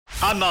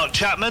I'm Mark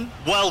Chapman.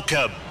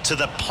 Welcome to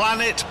the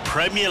Planet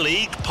Premier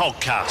League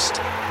podcast.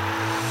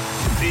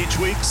 Each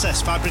week,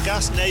 Cesc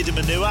Fabregas, Nader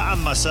Manua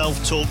and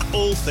myself talk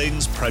all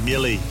things Premier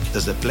League.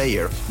 As a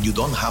player, you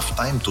don't have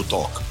time to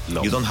talk.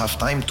 No. You don't have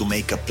time to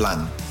make a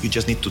plan. You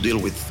just need to deal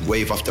with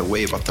wave after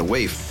wave after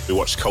wave. We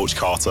watched Coach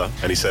Carter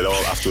and he said,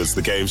 afterwards,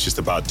 the game's just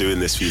about doing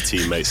this for your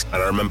teammates.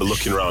 And I remember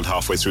looking around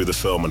halfway through the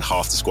film and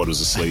half the squad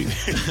was asleep.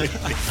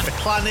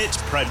 Planet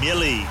Premier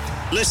League.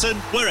 Listen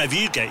wherever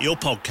you get your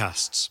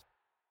podcasts.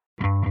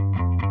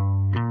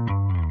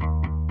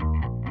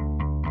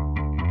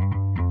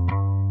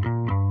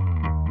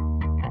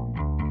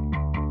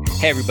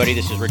 Hey everybody,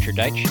 this is Richard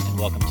Deitch, and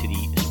welcome to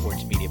the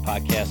Sports Media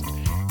Podcast.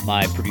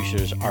 My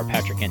producers are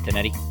Patrick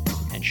Antonetti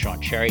and Sean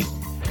Cherry.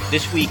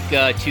 This week,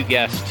 two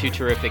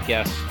terrific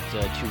guests,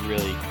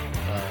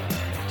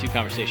 two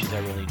conversations I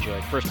really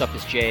enjoyed. First up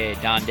is J.A.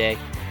 Adande.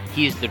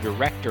 He is the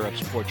Director of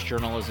Sports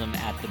Journalism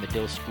at the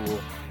Medill School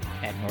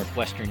at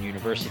Northwestern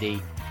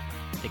University.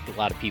 I think a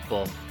lot of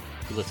people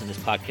who listen to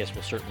this podcast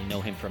will certainly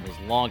know him from his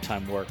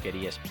longtime work at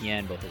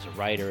ESPN, both as a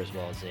writer as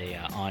well as a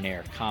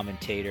on-air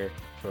commentator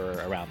for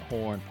Around the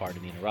Horn,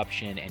 Pardon the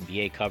Interruption,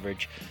 NBA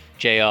coverage.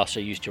 Jay also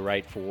used to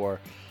write for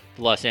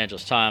the Los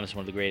Angeles Times,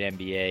 one of the great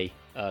NBA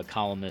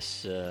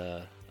columnists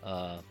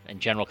and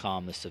general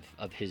columnists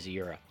of his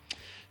era.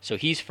 So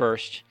he's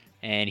first,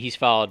 and he's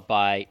followed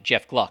by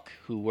Jeff Gluck,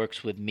 who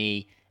works with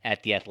me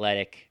at The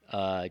Athletic.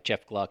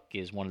 Jeff Gluck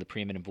is one of the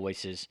preeminent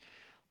voices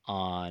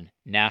on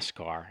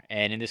NASCAR.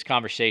 And in this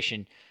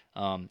conversation,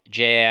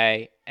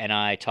 Jay and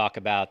I talk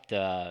about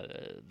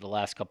the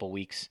last couple of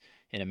weeks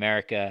in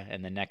America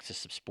and the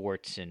nexus of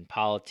sports and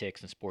politics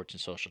and sports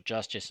and social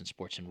justice and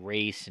sports and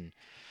race and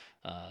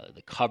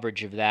the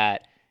coverage of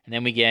that. And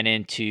then we get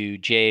into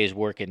Jay's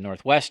work at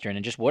Northwestern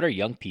and just what are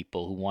young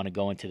people who want to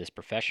go into this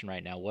profession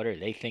right now? What are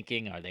they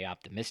thinking? Are they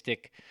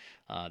optimistic?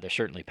 They're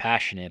certainly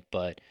passionate,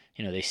 but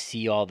they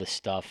see all the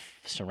stuff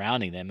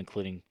surrounding them,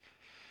 including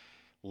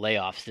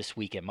layoffs this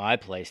week at my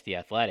place, The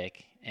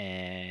Athletic.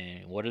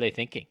 And what are they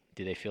thinking?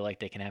 Do they feel like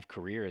they can have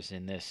careers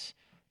in this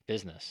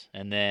business?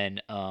 And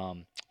then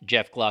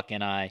Jeff Gluck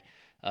and I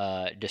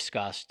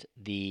discussed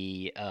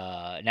the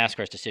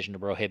NASCAR's decision to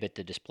prohibit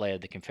the display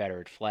of the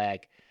Confederate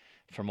flag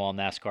from all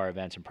NASCAR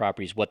events and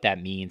properties, what that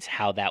means,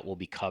 how that will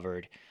be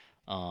covered,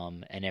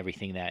 and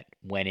everything that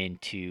went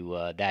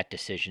into that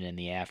decision in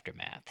the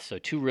aftermath. So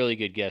two really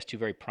good guests, two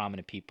very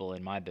prominent people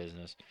in my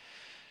business,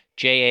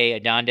 J.A.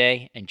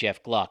 Adande and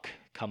Jeff Gluck,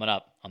 coming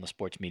up on the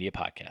Sports Media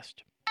Podcast.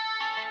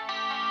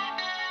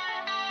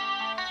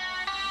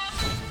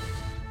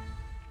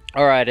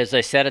 All right, as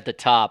I said at the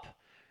top,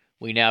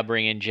 we now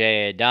bring in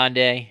J.A.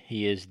 Adande.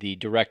 He is the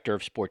Director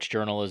of Sports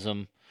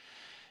Journalism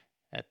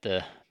at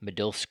the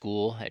Medill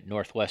School at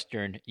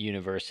Northwestern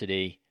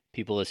University.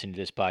 People listening to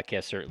this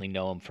podcast certainly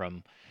know him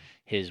from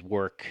his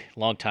work,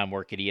 longtime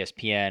work at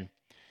ESPN,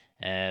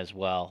 as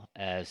well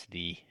as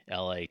the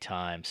LA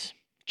Times.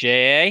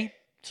 J.A.,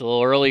 it's a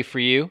little early for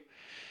you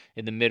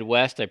in the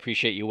Midwest. I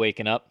appreciate you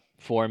waking up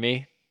for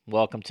me.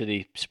 Welcome to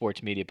the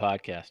Sports Media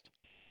Podcast.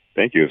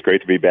 Thank you. It's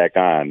great to be back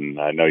on.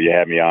 I know you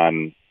had me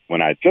on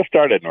when I just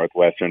started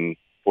Northwestern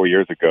 4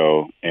 years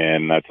ago,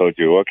 and I told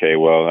you, okay,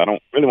 well, I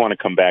don't really want to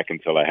come back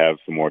until I have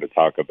some more to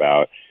talk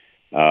about.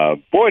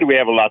 Boy, do we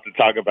have a lot to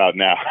talk about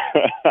now.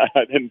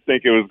 I didn't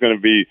think it was going to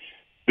be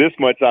this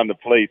much on the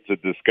plate to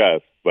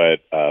discuss, but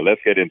let's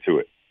get into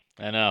it.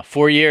 I know.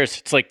 4 years.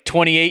 It's like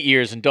 28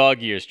 years in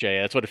dog years, Jay.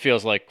 That's what it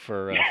feels like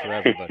for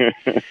everybody.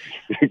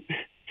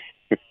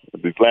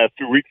 These last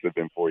 2 weeks have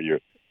been 4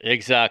 years.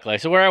 Exactly.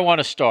 So where I want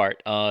to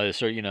start,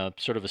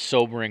 sort of a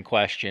sobering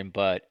question,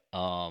 but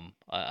I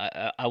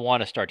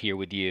want to start here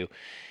with you,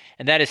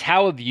 and that is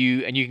how have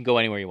you, and you can go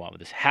anywhere you want with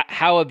this,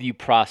 how have you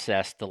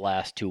processed the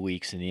last 2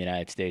 weeks in the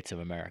United States of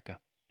America?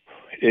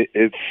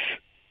 It's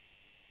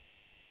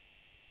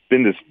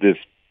been this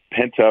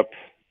pent-up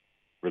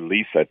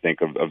release, I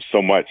think, of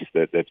so much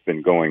that's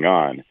been going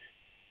on,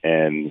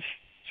 and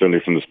certainly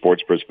from the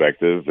sports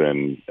perspective,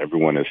 and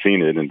everyone has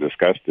seen it and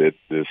discussed it,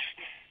 this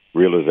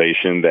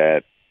realization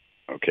that,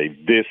 okay,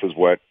 this is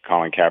what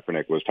Colin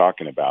Kaepernick was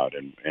talking about,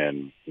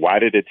 and why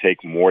did it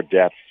take more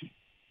deaths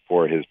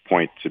for his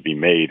point to be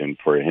made and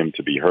for him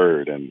to be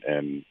heard,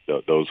 and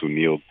those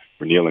who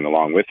were kneeling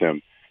along with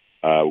him?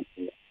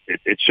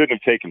 It shouldn't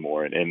have taken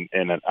more, and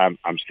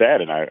I'm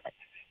sad, and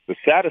the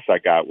saddest I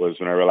got was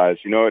when I realized,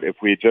 if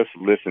we had just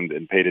listened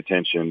and paid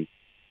attention,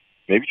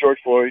 maybe George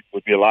Floyd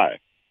would be alive,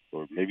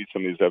 or maybe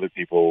some of these other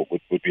people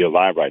would be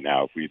alive right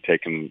now if we had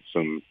taken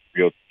some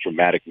real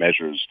dramatic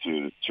measures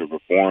to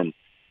reform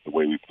the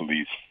way we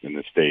police in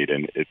the state.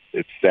 And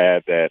it's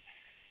sad that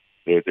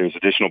there's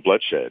additional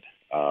bloodshed,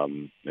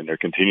 and there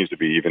continues to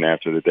be even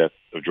after the death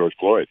of George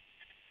Floyd.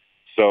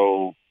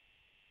 So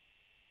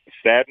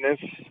sadness,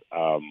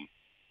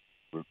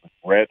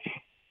 regret,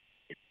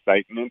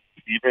 excitement,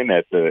 even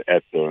at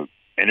the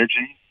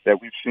energy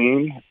that we've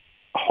seen,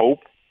 hope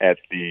at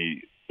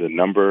the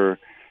number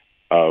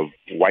of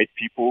white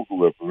people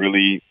who have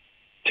really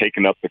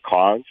taken up the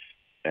cause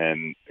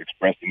and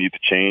expressed the need to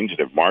change, and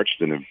have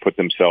marched and have put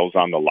themselves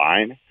on the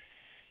line.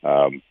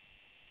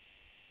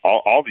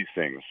 all these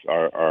things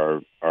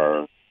are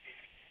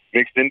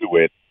mixed into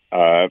it.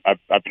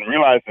 I've been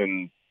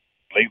realizing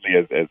lately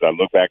as I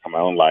look back on my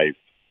own life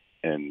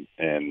and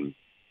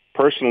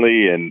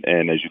personally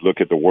and as you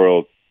look at the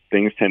world,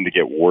 things tend to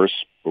get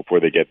worse before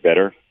they get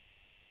better,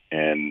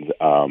 and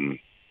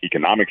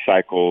economic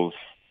cycles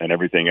and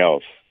everything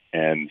else.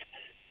 And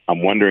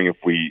I'm wondering if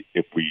we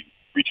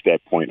reach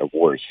that point of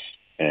worse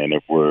and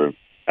if we're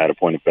at a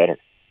point of better.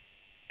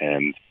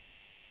 And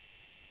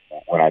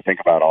when I think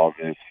about all of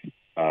this,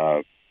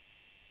 the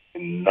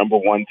number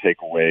one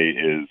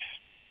takeaway is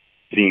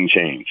seeing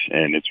change.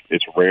 And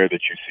it's rare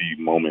that you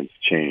see moments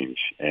change.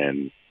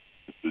 And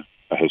this is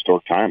a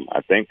historic time,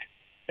 I think.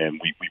 And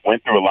we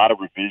went through a lot of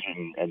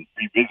revision and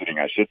revisiting,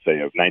 I should say,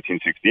 of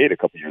 1968 a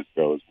couple years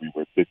ago, as we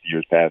were 50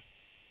 years past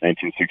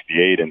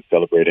 1968 and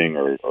celebrating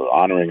or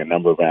honoring a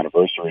number of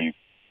anniversaries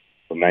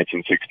from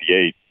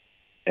 1968.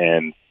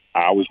 And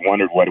I always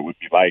wondered what it would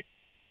be like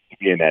to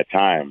be in that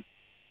time.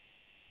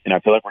 And I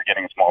feel like we're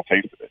getting a small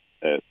taste of it.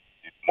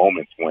 These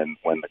moments when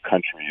the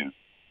country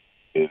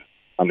is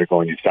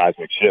undergoing these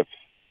seismic shifts.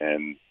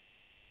 And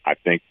I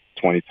think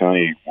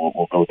 2020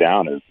 will go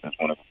down as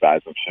one of the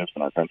seismic shifts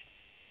in our country.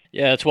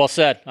 Yeah, that's well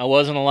said. I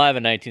wasn't alive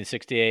in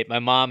 1968. My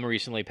mom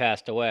recently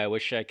passed away. I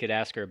wish I could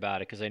ask her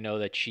about it because I know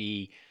that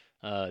she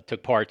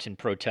took part in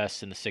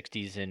protests in the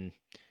 60s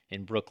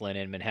in Brooklyn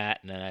and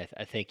Manhattan, and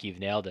I think you've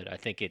nailed it. I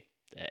think it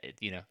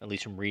at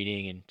least from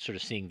reading and sort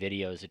of seeing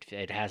videos,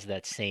 it has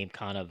that same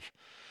kind of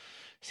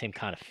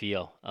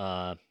feel.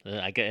 I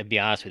gotta be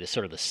honest with you,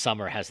 sort of the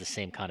summer has the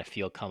same kind of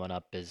feel coming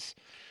up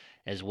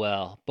as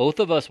well. Both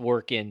of us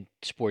work in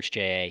sports,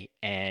 JA,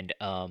 and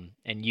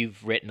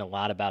you've written a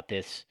lot about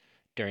this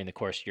during the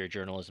course of your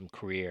journalism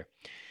career.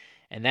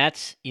 And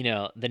that's,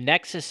 the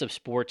nexus of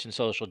sports and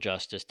social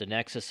justice, the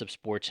nexus of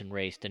sports and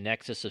race, the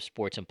nexus of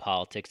sports and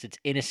politics. It's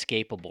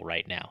inescapable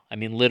right now. I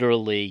mean,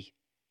 literally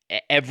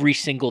every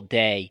single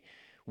day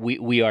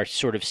we are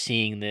sort of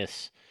seeing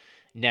this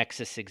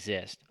nexus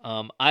exist.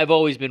 I've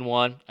always been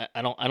one,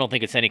 I don't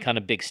think it's any kind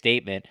of big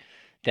statement,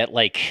 that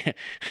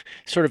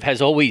sort of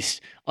has always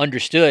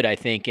understood, I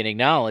think, and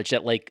acknowledged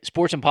that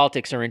sports and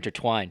politics are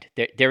intertwined.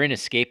 They're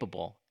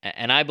inescapable.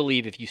 And I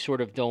believe if you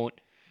sort of don't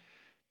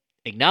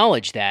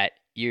acknowledge that,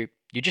 you're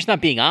just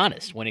not being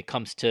honest when it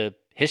comes to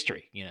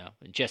history.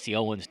 Jesse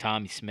Owens,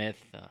 Tommy Smith,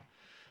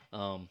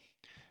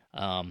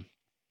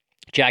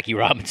 Jackie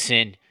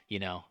Robinson,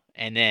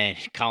 and then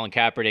Colin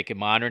Kaepernick in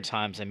modern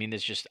times. I mean,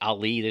 there's just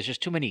Ali. There's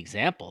just too many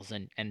examples.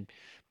 And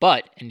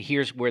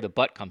here's where the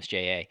but comes,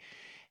 JA.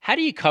 How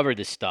do you cover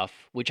this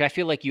stuff, which I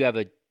feel like you have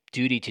a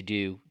duty to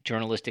do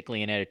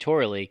journalistically and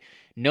editorially,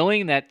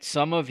 knowing that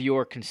some of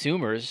your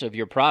consumers of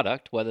your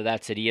product, whether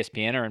that's at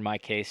ESPN or in my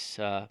case,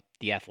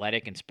 The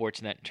Athletic and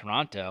Sportsnet in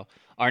Toronto,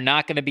 are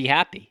not going to be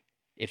happy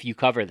if you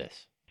cover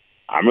this?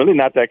 I'm really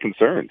not that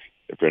concerned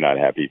if they're not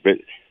happy, but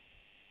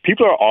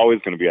people are always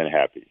going to be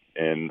unhappy.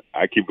 And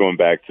I keep going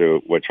back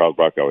to what Charles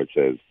Barkley always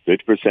says,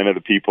 50% of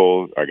the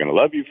people are going to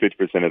love you,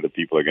 50% of the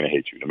people are going to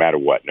hate you, no matter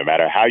what, no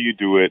matter how you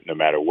do it, no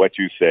matter what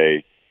you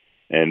say.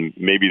 And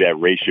maybe that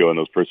ratio and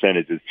those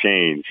percentages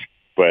change,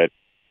 but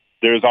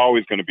there's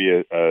always going to be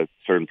a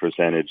certain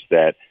percentage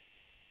that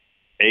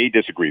A,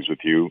 disagrees with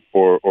you,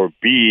 or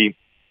B,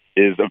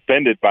 is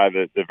offended by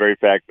the very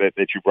fact that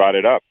you brought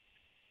it up.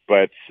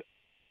 But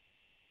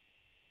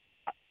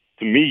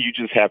to me, you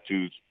just have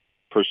to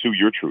pursue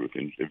your truth.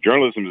 And if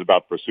journalism is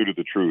about the pursuit of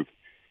the truth,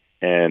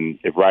 and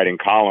if writing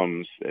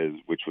columns,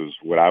 which was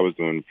what I was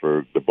doing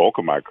for the bulk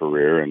of my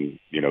career and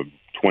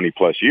 20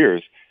 plus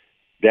years,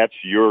 that's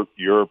your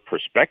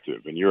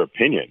perspective and your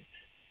opinion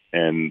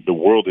and the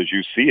world as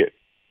you see it.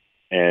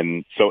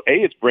 And so,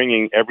 A, it's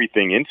bringing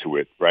everything into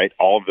it, right?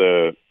 All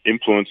the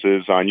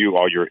influences on you,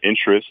 all your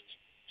interests.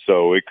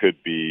 So it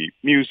could be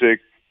music,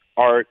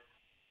 art,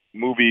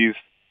 movies.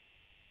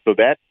 So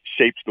that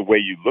shapes the way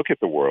you look at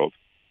the world.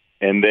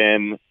 And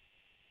then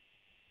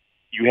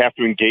you have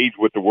to engage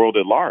with the world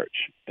at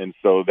large. And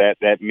so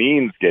that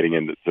means getting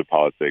into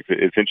politics.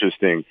 It's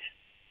interesting.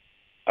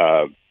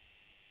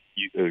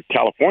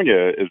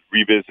 California is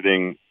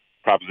revisiting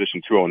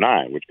Proposition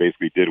 209, which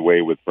basically did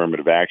away with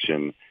affirmative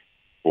action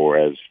for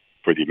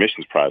the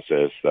admissions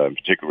process, in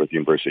particular with the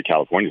University of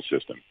California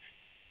system.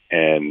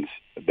 And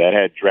that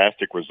had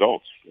drastic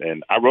results.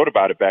 And I wrote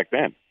about it back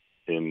then.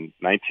 In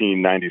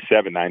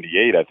 1997,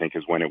 98, I think,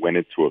 is when it went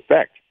into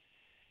effect.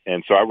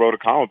 And so I wrote a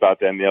column about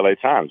that in the LA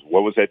Times.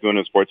 What was that doing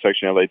in the sports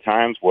section of LA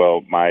Times?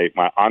 Well, my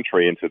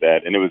entree into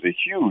that, and it was a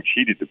huge,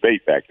 heated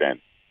debate back then.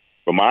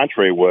 But my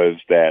entree was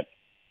that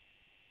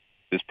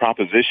this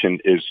proposition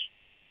is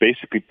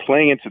basically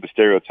playing into the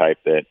stereotype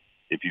that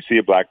if you see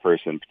a black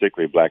person,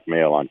 particularly a black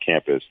male on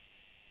campus,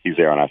 he's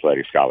there on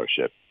athletic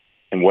scholarship.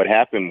 And what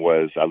happened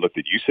was I looked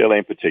at UCLA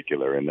in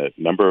particular, and the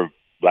number of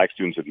black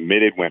students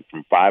admitted went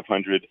from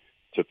 500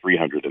 to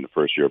 300 in the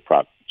first year of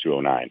Prop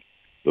 209.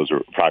 Those are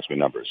approximate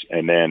numbers.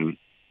 And then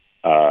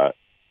the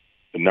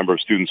number of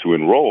students who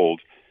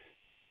enrolled,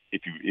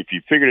 if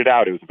you figured it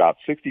out, it was about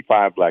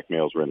 65 black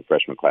males were in the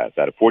freshman class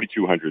out of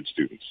 4,200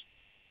 students.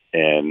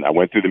 And I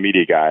went through the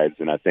media guides,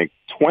 and I think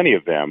 20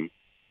 of them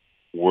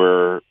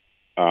were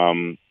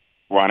on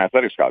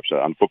athletic scholarships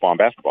on football and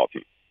basketball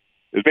teams.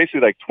 It was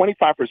basically like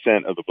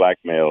 25% of the black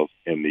males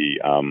in the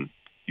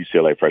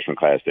UCLA freshman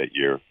class that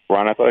year were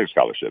on athletic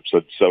scholarships.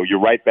 So you're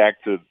right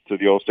back to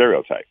the old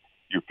stereotype.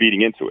 You're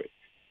feeding into it.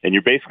 And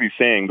you're basically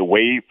saying the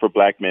way for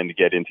black men to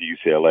get into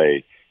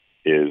UCLA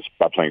is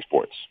by playing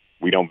sports.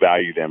 We don't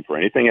value them for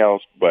anything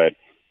else but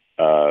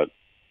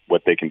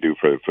what they can do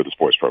for the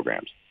sports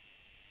programs.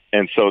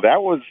 And so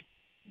that was,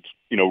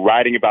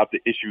 writing about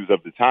the issues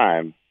of the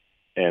time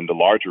and the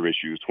larger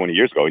issues 20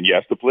 years ago. And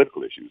yes, the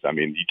political issues. I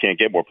mean, you can't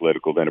get more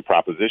political than a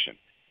proposition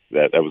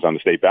that was on the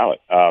state ballot.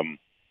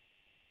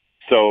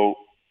 So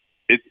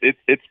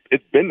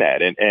it's been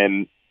that,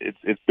 and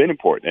it's been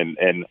important.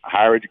 And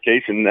higher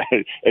education,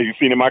 as you've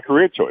seen in my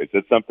career choice,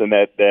 it's something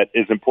that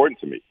is important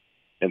to me.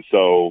 And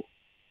so,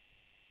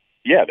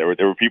 yeah, there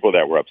were people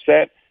that were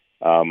upset.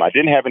 I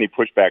didn't have any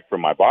pushback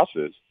from my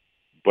bosses,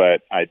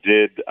 but I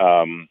did.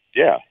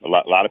 A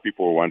lot of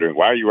people were wondering,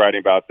 why are you writing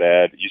about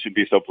that? You should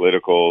be so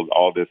political.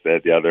 All this,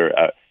 that, the other.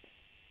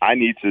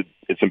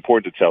 It's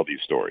important to tell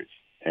these stories,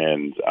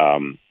 and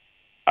I'm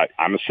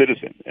a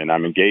citizen, and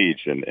I'm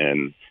engaged,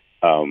 and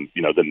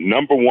the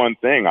number one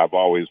thing I've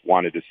always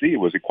wanted to see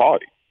was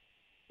equality,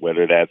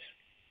 whether that's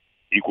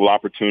equal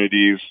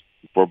opportunities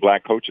for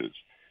black coaches,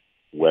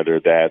 whether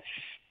that's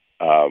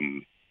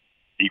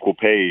equal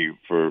pay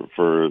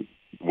for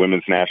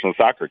women's national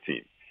soccer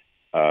team.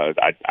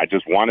 I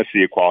just want to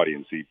see equality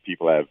and see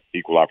people have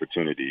equal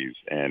opportunities,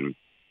 and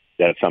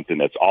that's something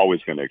that's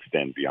always going to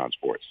extend beyond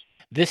sports.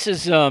 This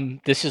is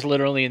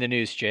literally in the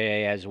news,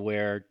 J.A., as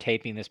we're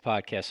taping this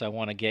podcast. So I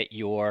want to get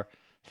your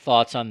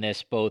thoughts on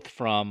this, both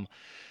from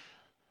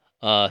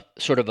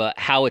sort of a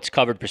how it's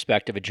covered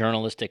perspective, a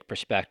journalistic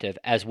perspective,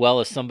 as well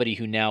as somebody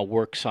who now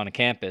works on a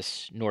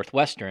campus,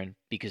 Northwestern,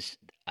 because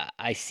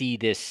I see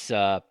this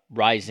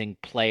rising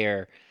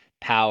player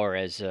power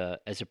as a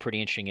pretty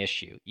interesting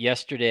issue.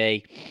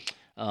 Yesterday,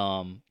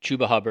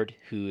 Chuba Hubbard,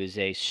 who is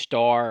a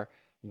star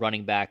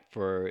running back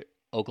for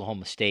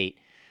Oklahoma State,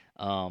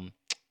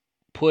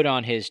 put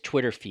on his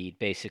Twitter feed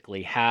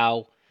basically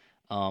how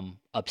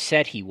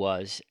upset he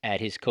was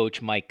at his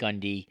coach Mike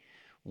Gundy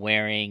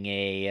wearing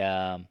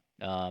an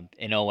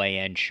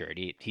OAN shirt.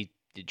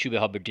 Chuba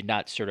Hubbard did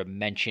not sort of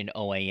mention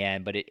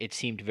OAN, but it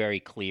seemed very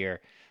clear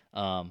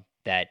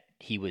that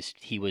he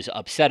was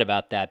upset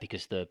about that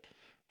because the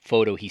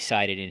photo he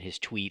cited in his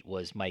tweet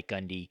was Mike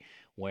Gundy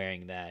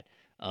wearing that.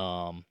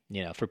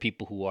 For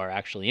people who are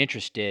actually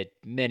interested,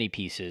 many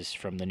pieces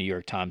from the New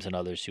York Times and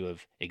others who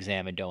have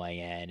examined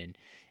OAN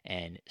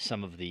and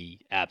some of the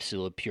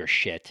absolute pure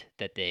shit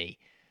that they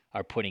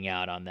are putting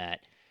out on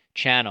that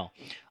channel.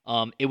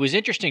 It was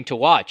interesting to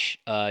watch,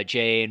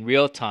 Jay, in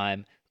real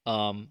time,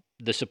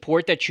 the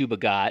support that Chuba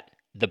got,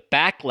 the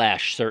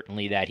backlash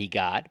certainly that he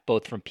got,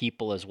 both from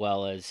people as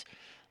well as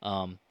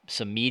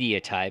some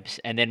media types,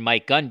 and then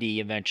Mike Gundy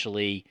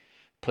eventually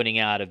putting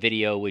out a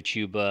video with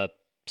Chuba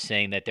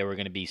saying that there were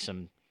going to be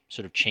some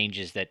sort of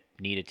changes that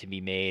needed to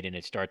be made, and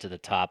it starts at the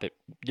top.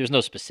 There's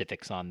no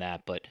specifics on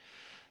that, but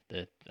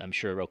I'm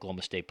sure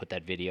Oklahoma State put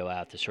that video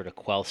out to sort of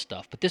quell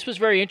stuff. But this was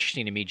very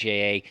interesting to me,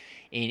 J.A.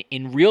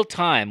 In real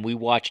time, we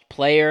watched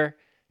player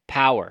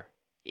power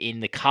in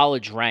the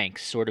college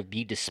ranks sort of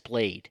be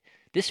displayed.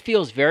 This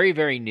feels very,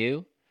 very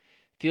new,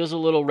 feels a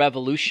little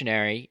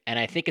revolutionary, and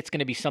I think it's going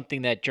to be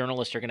something that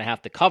journalists are going to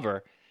have to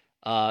cover,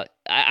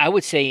 I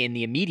would say in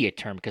the immediate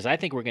term, because I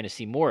think we're going to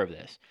see more of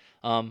this.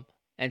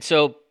 And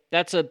so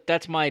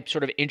that's my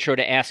sort of intro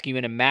to ask you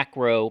in a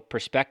macro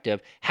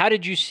perspective. How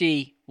did you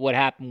see what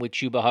happened with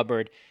Chuba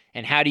Hubbard,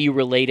 and how do you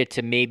relate it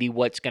to maybe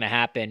what's going to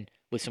happen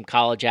with some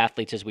college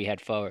athletes as we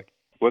head forward?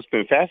 What's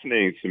been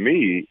fascinating to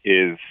me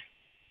is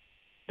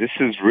this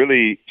is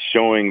really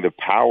showing the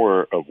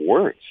power of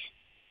words.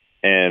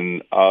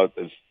 And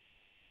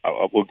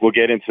we'll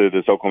get into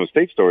this Oklahoma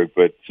State story,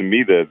 but to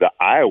me, the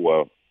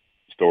Iowa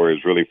story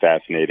is really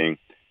fascinating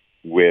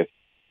with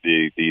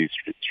the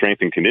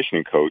strength and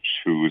conditioning coach,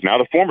 who's now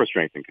the former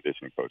strength and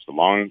conditioning coach, the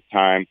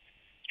longtime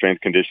strength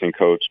conditioning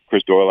coach,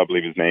 Chris Doyle, I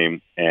believe his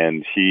name,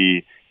 and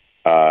he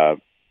had,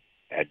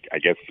 I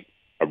guess,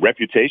 a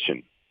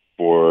reputation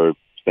for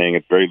saying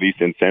at very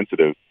least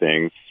insensitive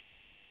things,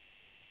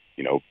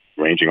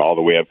 ranging all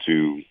the way up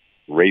to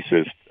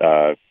racist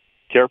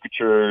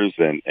caricatures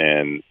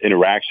and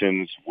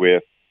interactions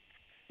with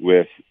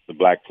the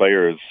black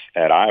players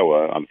at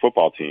Iowa on the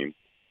football team.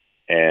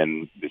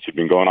 And this had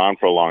been going on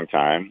for a long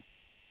time,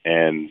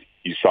 and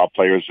you saw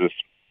players just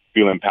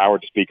feel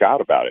empowered to speak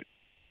out about it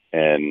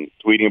and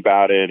tweeting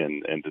about it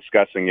and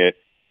discussing it.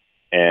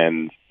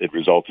 And it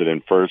resulted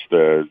in first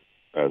a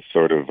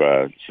sort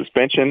of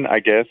suspension, I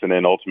guess, and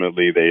then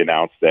ultimately they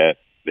announced that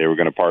they were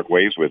going to part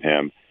ways with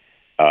him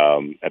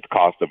at the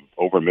cost of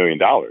over $1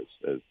 million,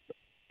 as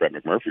Brett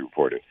McMurphy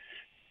reported.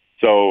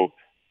 So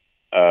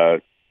a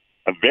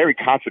very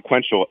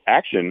consequential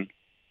action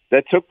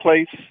that took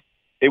place.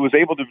 It was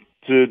able to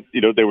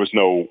there was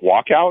no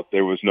walkout,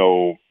 there was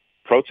no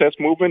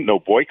protest movement, no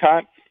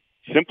boycott,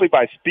 simply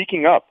by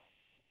speaking up.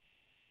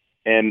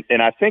 And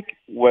I think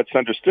what's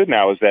understood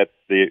now is that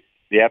the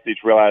the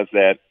athletes realize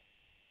that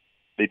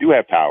they do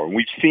have power. And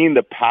we've seen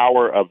the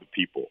power of the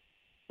people.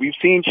 We've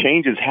seen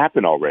changes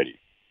happen already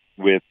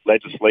with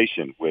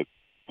legislation, with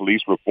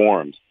police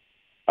reforms.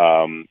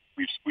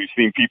 We've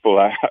seen people,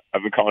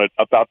 I've been calling it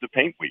Up Out the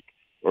Paint Week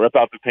or Up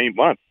Out the Paint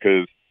Month,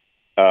 because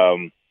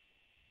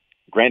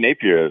Grant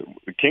Napier,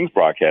 the Kings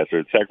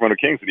broadcaster, the Sacramento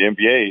Kings of the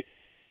NBA,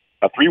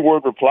 a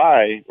 3-word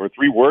reply, or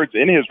 3 words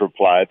in his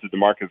reply to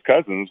DeMarcus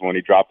Cousins when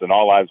he dropped an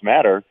All Lives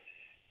Matter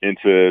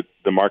into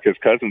DeMarcus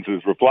Cousins'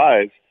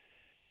 replies,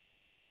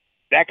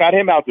 that got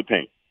him out the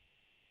paint.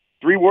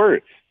 3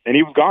 words, and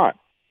he was gone.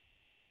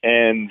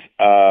 And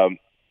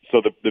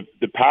so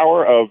the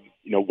power of,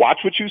 watch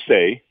what you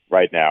say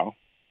right now.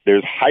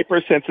 There's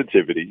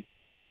hypersensitivity.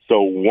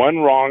 So one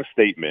wrong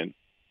statement,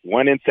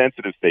 one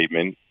insensitive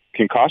statement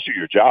can cost you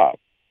your job.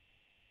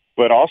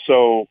 But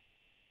also,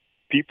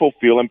 people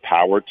feel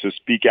empowered to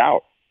speak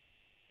out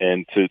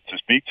and to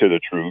speak to the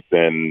truth.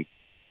 And,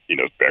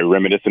 it's very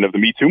reminiscent of the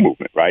Me Too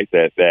movement, right?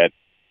 That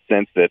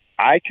sense that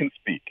I can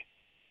speak.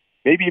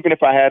 Maybe even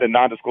if I had a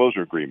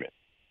non-disclosure agreement,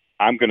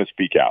 I'm going to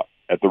speak out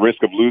at the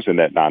risk of losing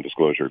that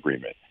non-disclosure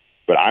agreement.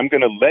 But I'm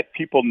going to let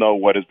people know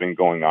what has been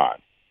going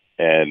on.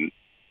 And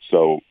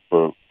so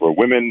for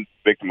women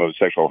victims of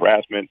sexual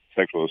harassment,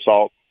 sexual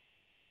assault,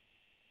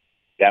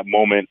 that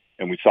moment,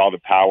 and we saw the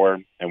power,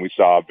 and we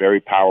saw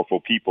very powerful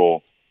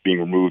people being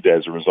removed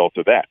as a result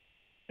of that.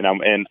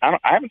 And I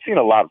haven't seen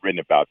a lot written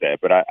about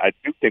that, but I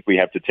do think we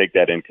have to take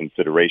that in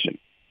consideration,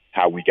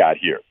 how we got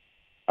here.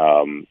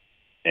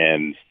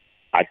 And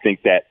I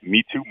think that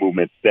Me Too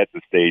movement set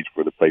the stage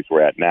for the place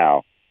we're at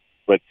now.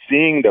 But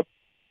seeing the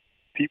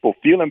people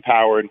feel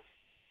empowered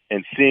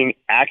and seeing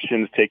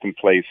actions taking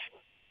place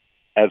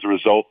as a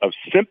result of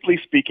simply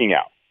speaking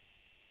out.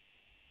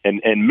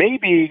 And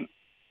maybe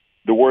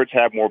the words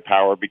have more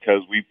power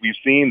because we've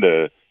seen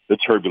the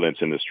turbulence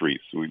in the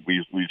streets.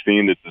 We've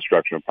seen the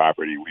destruction of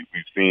property.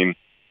 We've seen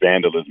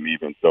vandalism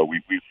even. So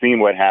we've seen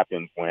what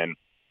happens when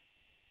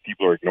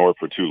people are ignored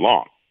for too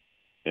long.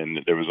 And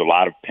there was a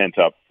lot of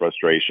pent-up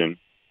frustration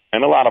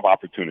and a lot of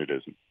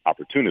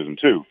opportunism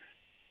too.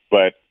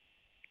 But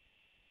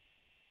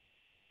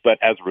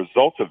as a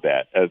result of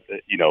that, as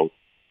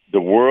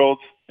the world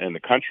and the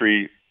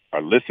country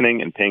are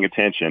listening and paying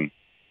attention,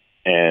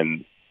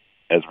 and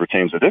as it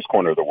pertains to this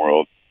corner of the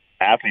world,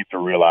 athletes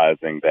are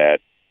realizing that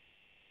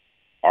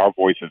our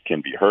voices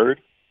can be heard,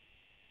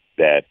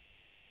 that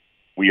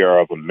we are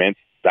of immense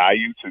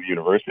value to the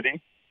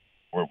university.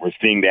 We're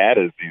seeing that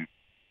as these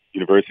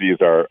universities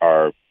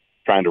are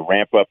trying to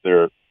ramp up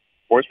their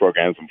sports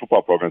programs and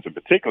football programs in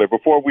particular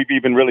before we've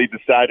even really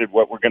decided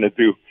what we're going to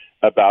do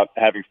about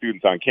having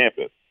students on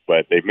campus.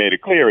 But they've made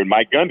it clear, and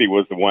Mike Gundy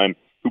was the one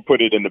who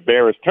put it in the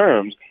barest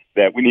terms,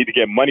 that we need to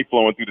get money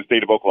flowing through the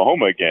state of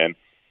Oklahoma again.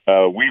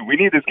 We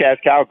need this cash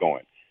cow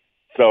going.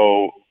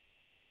 So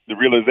the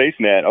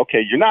realization that,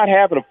 okay, you're not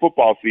having a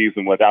football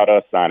season without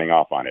us signing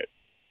off on it.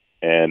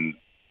 And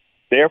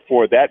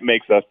therefore, that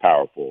makes us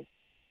powerful.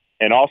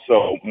 And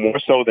also, more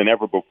so than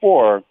ever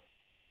before,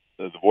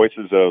 the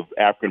voices of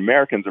African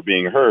Americans are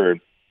being heard.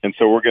 And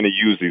so we're going to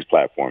use these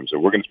platforms, or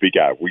we're going to speak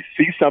out. If we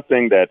see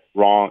something that's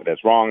wrong,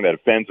 that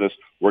offends us,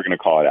 we're going to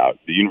call it out.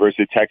 The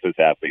University of Texas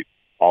athletes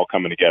all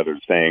coming together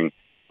saying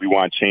we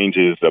want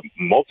changes, a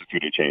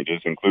multitude of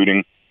changes,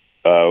 including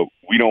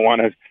we don't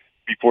want to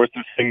be forced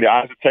to sing The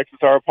Eyes of Texas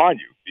Are Upon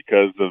You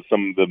because of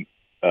some of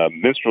the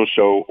minstrel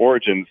show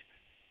origins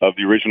of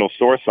the original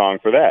source song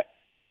for that.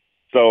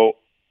 So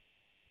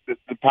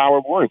the power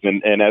of words.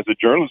 And as a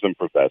journalism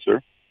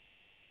professor,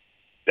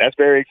 that's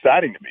very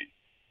exciting to me.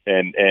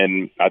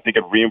 And I think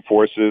it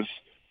reinforces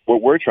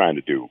what we're trying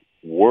to do.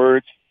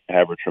 Words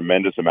have a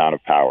tremendous amount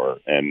of power,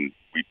 and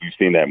we've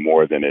seen that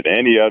more than at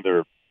any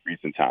other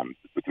recent time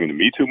between the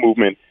Me Too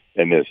movement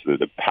and this,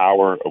 the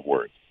power of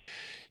words.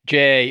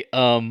 Jay,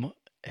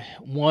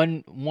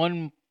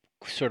 one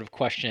sort of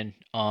question,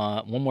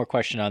 one more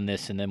question on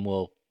this, and then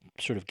we'll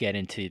sort of get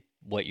into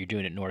what you're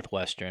doing at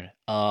Northwestern.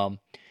 And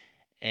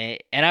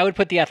I would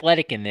put The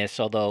Athletic in this,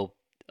 although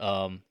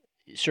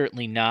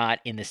certainly not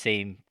in the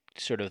same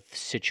sort of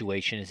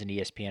situation as an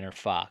ESPN or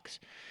Fox,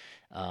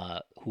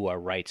 who are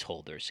rights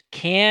holders.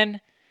 Can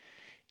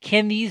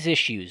these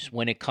issues,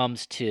 when it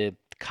comes to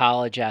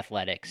college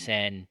athletics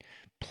and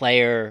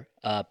player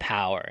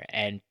power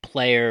and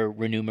player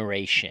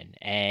remuneration,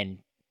 and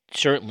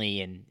certainly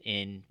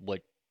in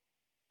what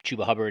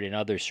Chuba Hubbard and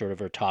others sort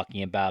of are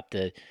talking about,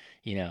 the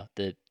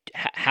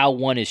how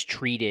one is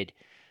treated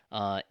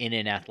in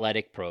an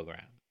athletic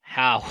program,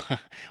 how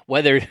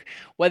whether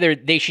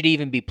they should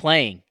even be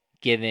playing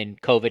given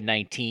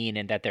COVID-19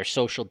 and that they're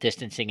social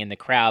distancing in the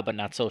crowd but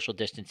not social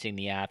distancing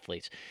the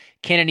athletes.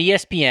 Can an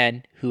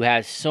ESPN, who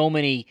has so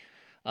many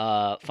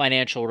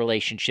financial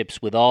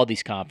relationships with all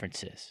these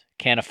conferences,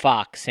 can a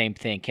Fox, same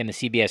thing, can the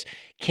CBS,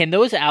 can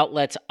those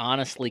outlets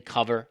honestly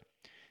cover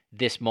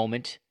this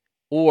moment?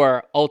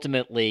 Or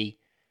ultimately,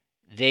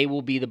 they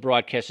will be the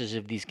broadcasters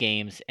of these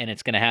games, and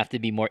it's going to have to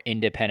be more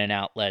independent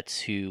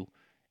outlets who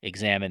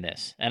examine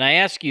this. And I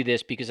ask you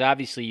this because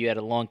obviously you had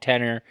a long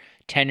tenure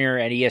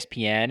at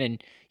ESPN,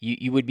 and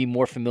you would be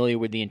more familiar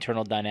with the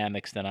internal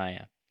dynamics than I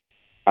am.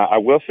 I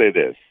will say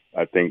this.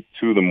 I think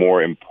two of the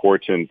more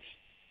important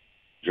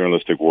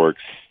journalistic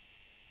works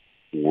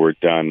were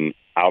done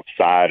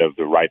outside of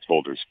the rights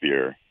holder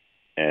sphere,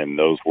 and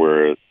those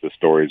were the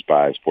stories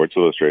by Sports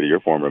Illustrated, your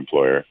former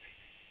employer,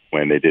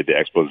 when they did the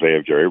expose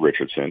of Jerry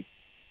Richardson,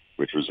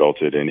 which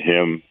resulted in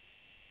him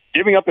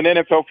giving up an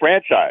NFL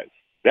franchise.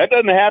 That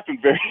doesn't happen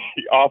very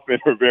often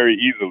or very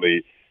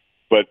easily,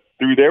 but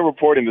through their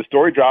reporting, the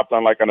story dropped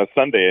on a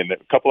Sunday, and a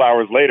couple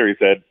hours later he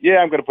said, yeah,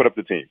 I'm going to put up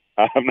the team.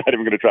 I'm not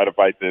even going to try to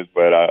fight this,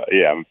 but I'm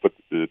going to put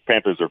the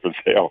Panthers are for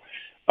sale.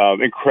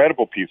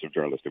 Incredible piece of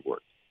journalistic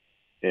work,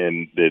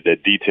 and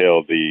that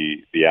detailed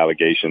the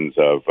allegations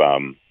of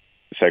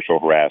sexual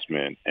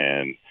harassment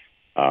and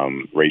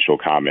racial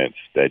comments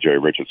that Jerry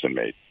Richardson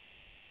made.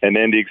 And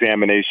then the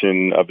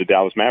examination of the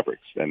Dallas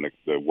Mavericks and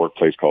the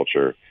workplace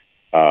culture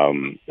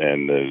and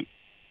the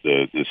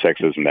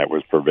sexism that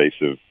was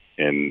pervasive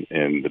in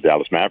the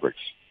Dallas Mavericks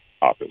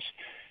office.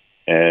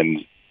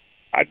 And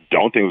I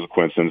don't think it was a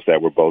coincidence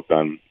that we're both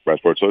done by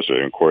Sports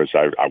Illustrated. And of course,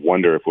 I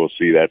wonder if we'll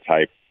see that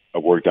type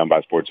of work done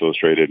by Sports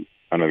Illustrated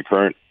under the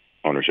current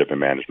ownership and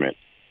management,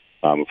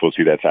 if we'll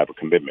see that type of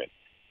commitment.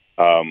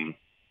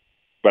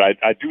 But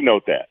I do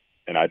note that,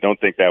 and I don't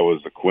think that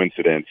was a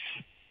coincidence.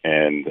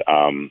 And,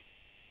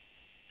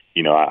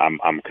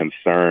 I'm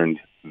concerned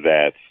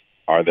that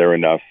are there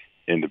enough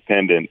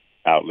independent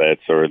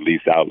outlets, or at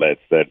least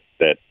outlets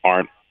that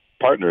aren't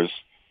partners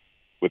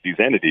with these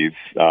entities?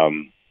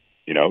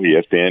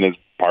 ESPN is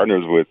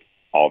partners with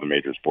all the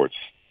major sports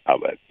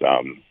outlets,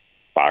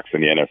 Fox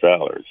and the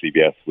NFL, or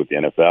CBS with the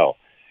NFL,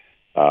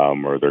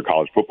 or their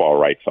college football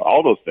rights,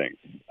 all those things.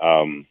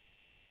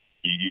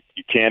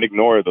 You can't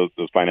ignore those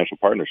financial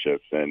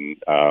partnerships, and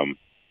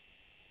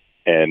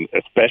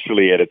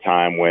especially at a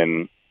time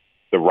when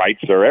the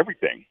rights are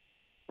everything,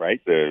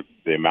 right? The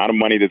amount of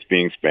money that's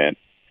being spent,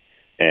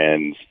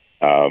 and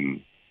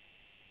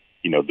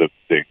the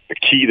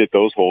key that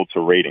those hold to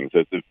ratings.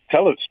 The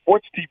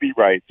sports TV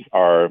rights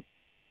are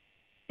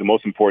the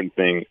most important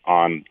thing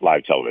on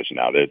live television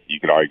now. That you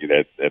could argue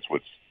that that's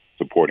what's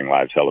supporting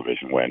live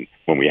television when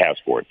we have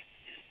sports.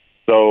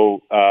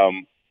 So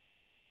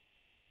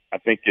I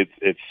think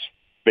it's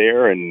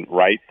fair and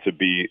right to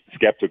be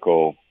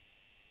skeptical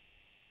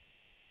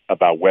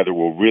about whether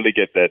we'll really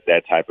get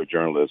that type of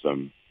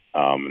journalism,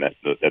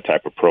 that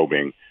type of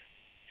probing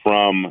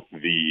from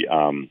the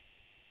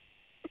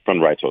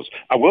rights holders.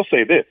 I will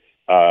say this: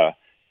 I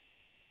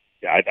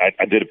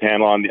did a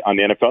panel on the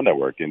NFL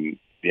Network, and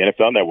the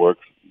NFL Network,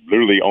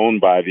 literally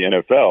owned by the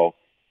NFL,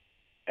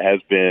 has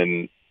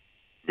been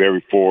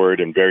very forward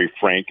and very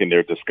frank in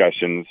their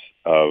discussions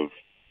of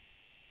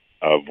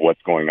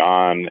what's going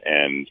on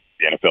and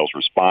the NFL's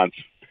response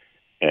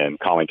and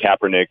Colin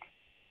Kaepernick,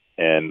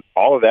 and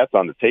all of that's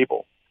on the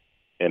table.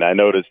 And I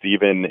noticed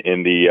even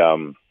in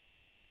the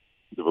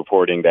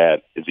reporting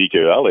that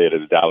Ezekiel Elliott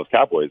of the Dallas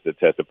Cowboys had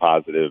tested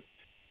positive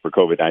for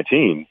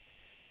COVID-19,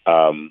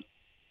 and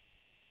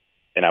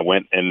I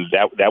went, and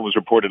that was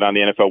reported on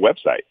the NFL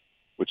website,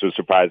 which was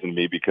surprising to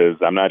me because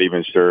I wasn't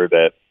even sure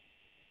that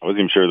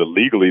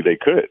legally they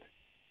could.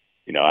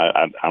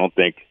 I don't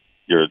think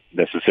you're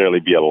necessarily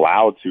be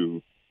allowed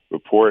to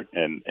report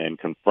and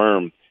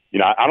confirm.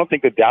 I don't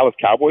think the Dallas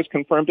Cowboys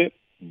confirmed it,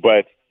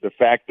 but the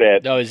fact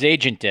that his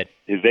agent did.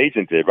 His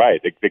agent did,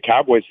 right? The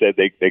Cowboys said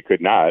they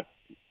could not,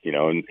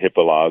 and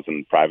HIPAA laws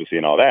and privacy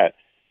and all that.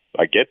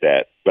 I get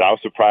that, but I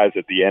was surprised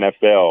that the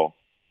NFL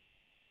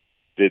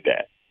did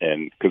that.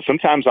 And because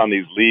sometimes on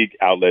these league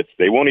outlets,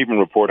 they won't even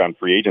report on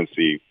free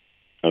agency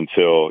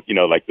until,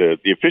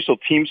 the official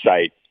team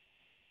site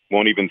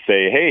won't even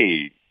say,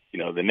 hey,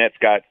 the Nets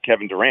got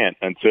Kevin Durant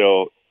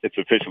until it's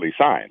officially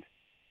signed,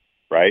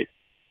 right?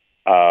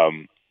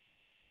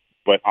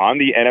 But on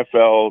the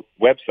NFL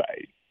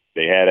website,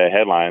 they had a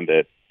headline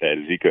that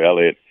Ezekiel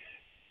Elliott.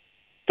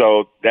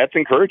 So that's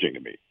encouraging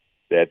to me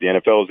that the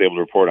NFL is able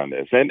to report on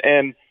this.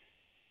 And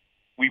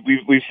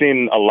we've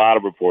seen a lot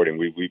of reporting.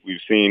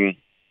 We've seen,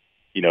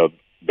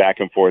 back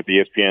and forth,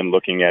 ESPN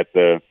looking at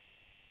the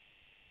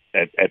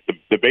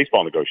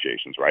baseball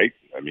negotiations, right?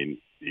 I mean,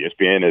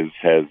 ESPN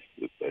has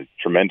a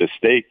tremendous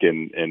stake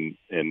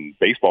in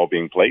baseball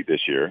being played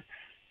this year.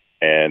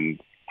 And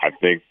I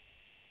think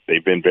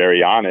they've been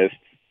very honest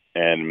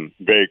and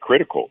very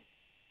critical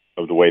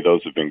of the way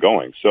those have been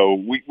going. So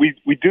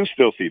we do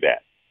still see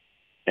that.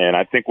 And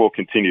I think we'll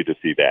continue to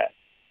see that.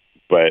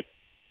 But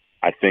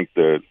I think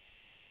the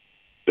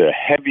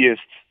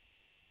heaviest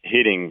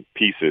hitting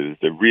pieces,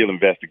 the real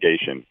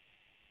investigation,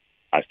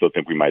 I still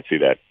think we might see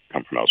that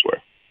come from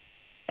elsewhere.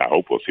 I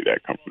hope we'll see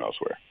that come from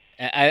elsewhere.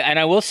 And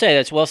I will say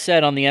that's well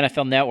said on the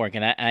NFL Network.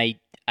 And I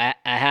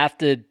have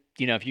to,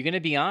 if you're going to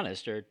be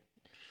honest, or if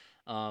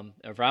I'm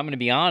going to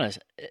be honest,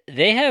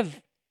 they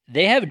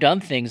have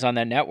done things on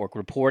that network,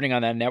 reporting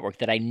on that network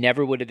that I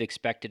never would have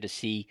expected to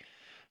see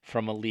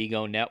from a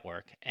league-owned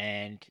network.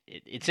 And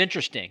it's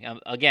interesting.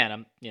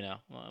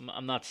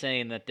 I'm not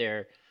saying that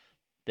they're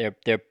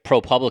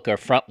ProPublica or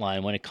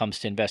Frontline when it comes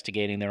to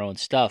investigating their own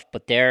stuff,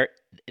 but they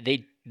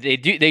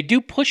do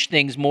push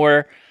things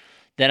more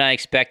than I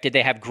expected.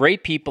 They have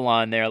great people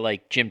on there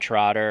like Jim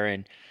Trotter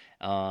and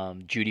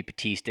Judy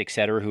Batista, et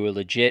cetera, who are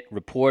legit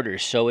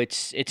reporters. So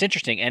it's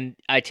interesting. And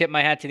I tip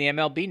my hat to the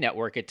MLB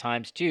Network at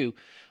times too,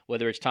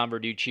 whether it's Tom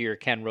Verducci or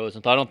Ken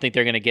Rosenthal. I don't think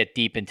they're going to get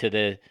deep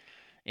into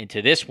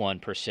this one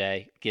per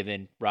se,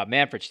 given Rob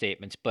Manfred's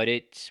statements. But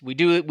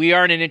we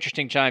are in an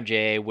interesting time,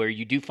 Jay, where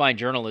you do find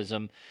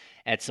journalism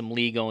at some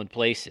league-owned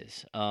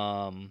places,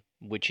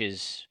 which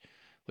is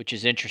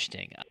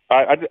interesting.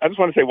 I just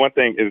want to say one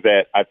thing is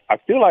that I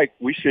feel like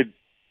we should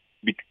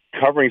be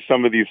covering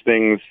some of these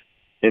things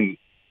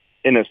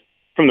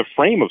from the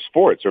frame of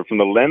sports or from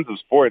the lens of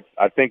sports.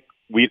 I think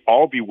we'd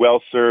all be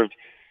well served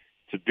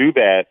to do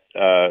that.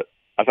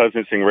 I thought it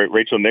was interesting.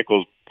 Rachel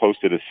Nichols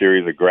posted a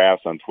series of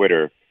graphs on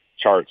Twitter,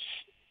 charts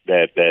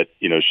that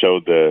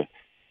showed the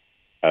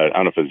I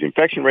don't know if it was the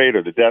infection rate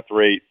or the death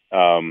rate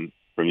from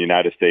the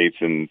United States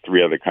and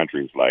 3 other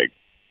countries like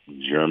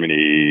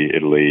Germany,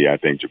 Italy, I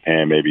think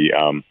Japan, maybe.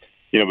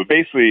 But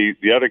basically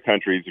the other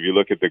countries, if you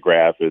look at the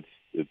graph, it's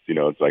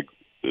like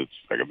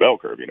a bell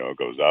curve. It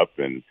goes up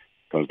and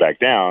comes back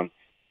down,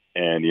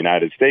 and the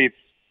United States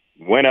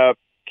went up,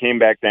 came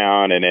back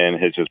down, and then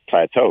has just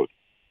plateaued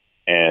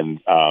and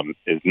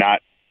is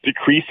not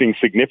decreasing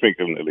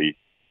significantly.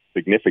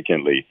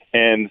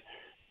 And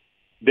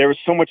there was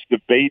so much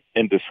debate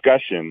and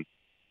discussion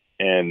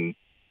and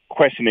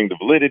questioning the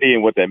validity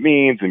and what that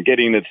means and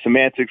getting the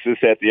semantics, this,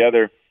 that, the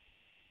other.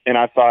 And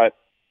I thought,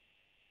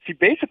 she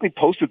basically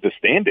posted the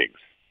standings.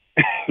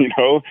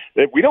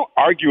 That we don't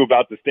argue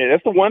about the standings.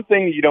 That's the one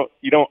thing you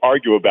don't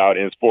argue about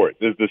in sports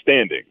is the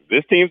standings.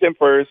 This team's in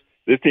first,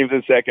 this team's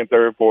in second,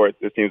 third, fourth,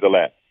 this team's in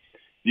last.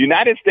 The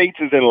United States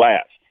is in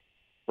last,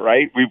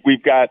 right?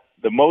 We've got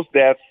the most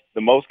deaths,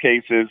 the most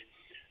cases.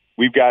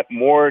 We've got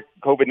more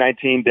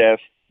COVID-19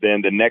 deaths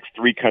than the next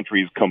 3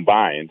 countries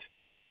combined,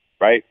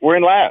 right? We're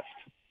in last.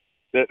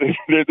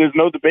 There's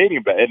no debating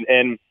about it.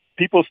 And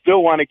people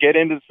still want to get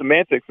into the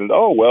semantics and,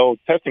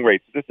 testing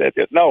rates, this, that,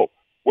 that. No,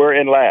 we're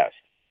in last.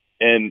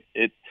 And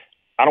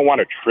I don't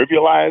want to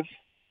trivialize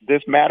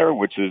this matter,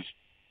 which is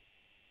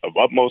of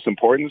utmost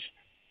importance,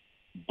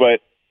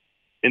 but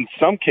in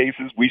some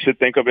cases, we should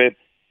think of it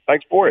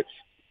like sports.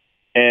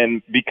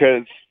 And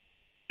because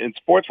in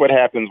sports, what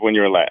happens when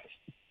you're last?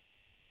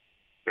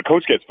 The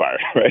coach gets fired,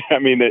 right? I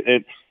mean,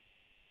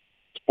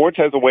 sports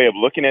has a way of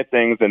looking at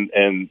things,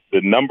 and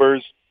the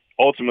numbers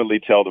ultimately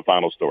tell the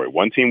final story.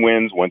 One team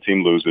wins, one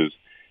team loses.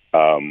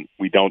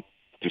 We don't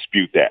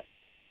dispute that.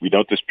 We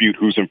don't dispute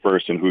who's in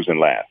first and who's in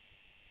last.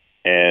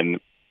 And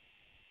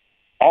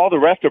all the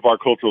rest of our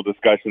cultural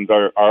discussions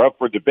are up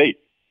for debate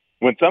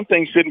when some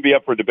things shouldn't be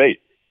up for debate.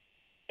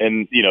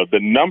 And, the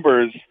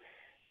numbers,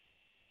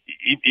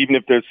 even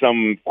if there's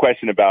some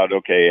question about,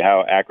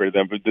 how accurate are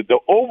them, but the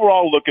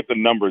overall look at the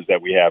numbers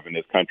that we have in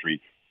this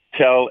country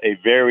tell a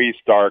very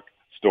stark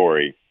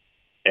story.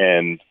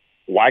 And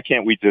why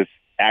can't we just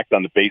act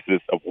on the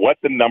basis of what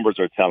the numbers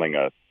are telling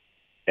us?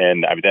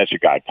 And I mean, that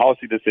should guide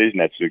policy decision.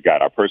 That should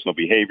guide our personal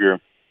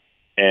behavior.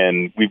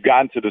 And we've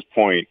gotten to this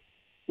point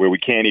where we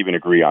can't even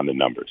agree on the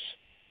numbers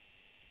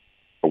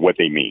or what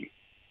they mean.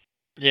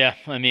 Yeah,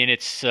 I mean,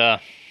 it's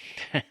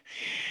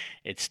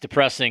it's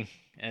depressing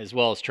as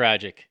well as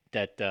tragic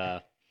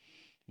that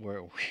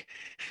we're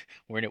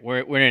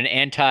in an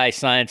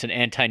anti-science and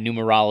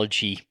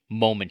anti-numerology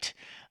moment,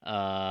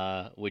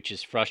 which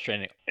is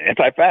frustrating.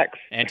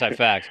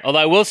 Anti-facts. Although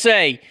I will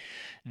say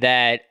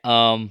that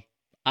I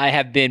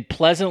have been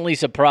pleasantly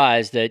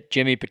surprised that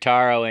Jimmy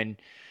Pitaro and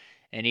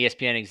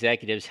ESPN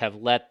executives have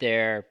let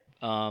their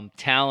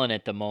talent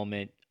at the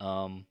moment,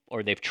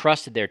 or they've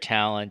trusted their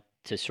talent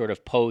to sort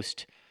of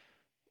post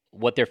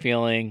what they're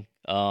feeling,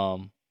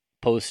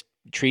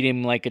 treating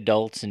them like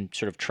adults and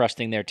sort of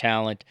trusting their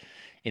talent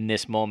in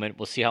this moment.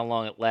 We'll see how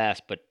long it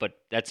lasts, but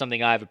that's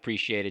something I've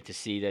appreciated to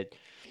see, that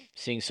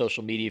seeing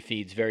social media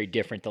feeds very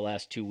different the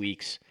last 2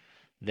 weeks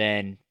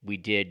than we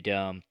did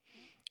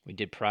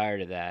prior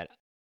to that.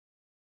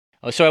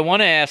 So I want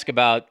to ask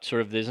about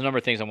there's a number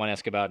of things I want to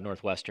ask about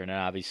Northwestern, and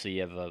obviously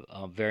you have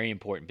a very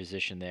important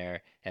position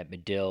there at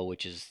Medill,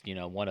 which is,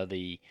 one of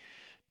the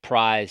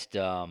prized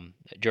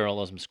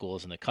journalism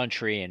schools in the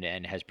country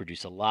and has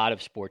produced a lot of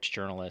sports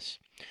journalists.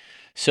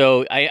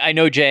 So I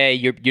know, Jay,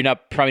 you're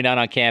probably not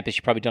on campus.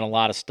 You've probably done a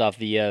lot of stuff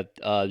via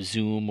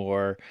Zoom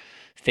or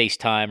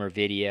FaceTime or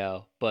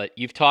video, but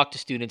you've talked to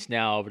students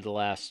now over the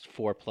last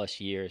 4+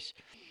 years.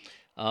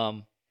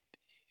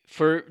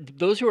 For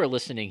those who are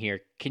listening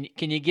here, can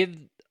you give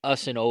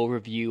us an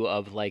overview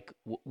of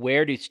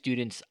where do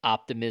students'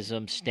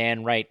 optimism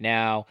stand right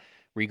now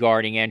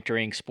regarding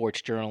entering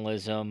sports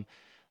journalism?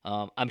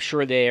 I'm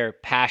sure their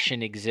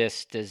passion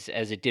exists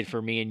as it did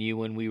for me and you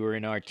when we were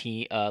in our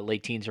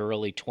late teens or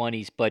early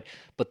 20s, but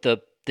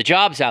the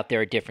jobs out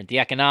there are different. The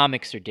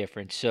economics are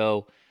different.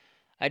 So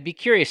I'd be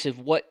curious of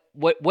what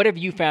have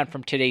you found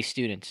from today's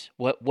students?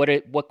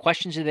 What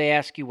questions do they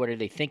ask you? What are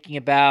they thinking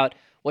about?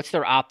 What's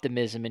their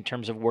optimism in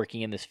terms of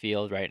working in this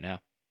field right now?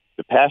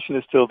 The passion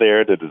is still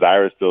there. The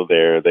desire is still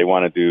there. They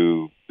want to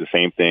do the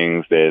same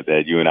things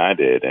that you and I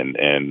did,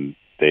 and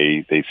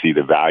they see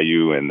the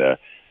value and the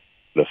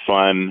the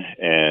fun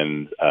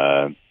and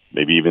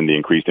maybe even the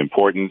increased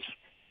importance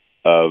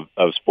of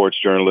sports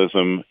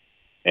journalism.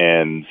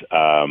 And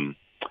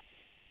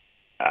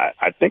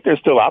I think there's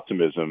still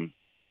optimism.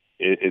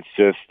 It's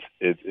just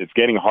it's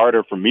getting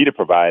harder for me to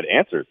provide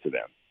answers to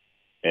them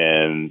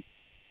and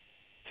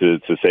to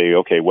say,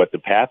 okay, what the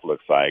path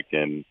looks like.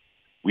 And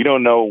we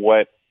don't know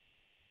what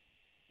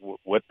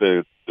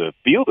the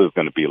field is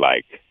going to be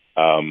like,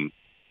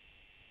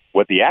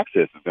 what the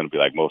access is going to be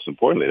like. Most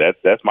importantly,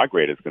 that's my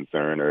greatest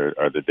concern.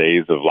 Are the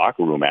days of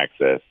locker room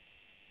access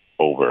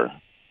over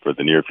for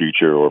the near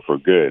future or for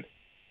good?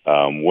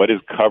 What is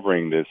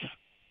covering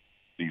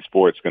these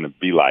sports going to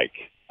be like?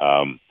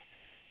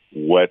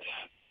 What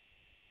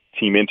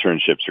team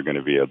internships are going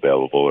to be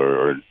available,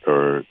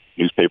 or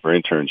newspaper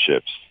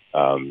internships,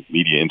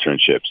 media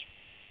internships?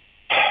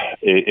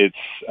 It's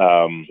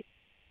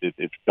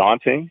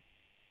daunting.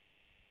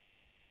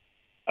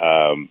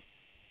 I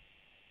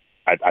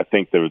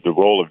think the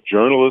role of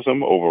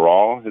journalism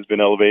overall has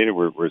been elevated.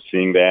 We're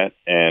seeing that.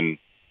 And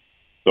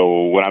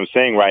so what I'm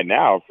saying right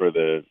now for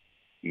the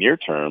near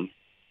term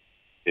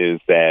is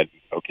that,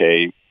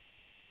 okay,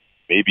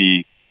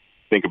 maybe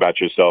think about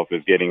yourself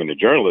as getting into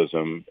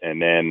journalism, and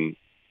then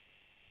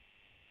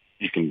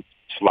you can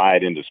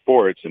slide into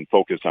sports and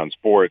focus on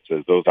sports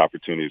as those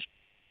opportunities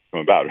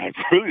come about.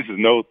 Really,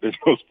 there's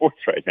no sports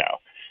right now.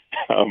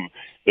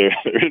 There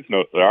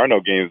are no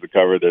games to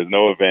cover. There's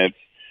no events.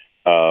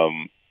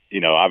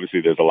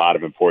 Obviously there's a lot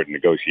of important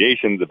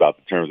negotiations about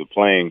the terms of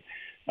playing.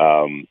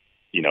 And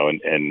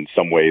in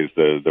some ways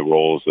the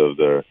roles of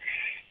the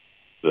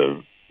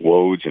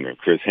Woj and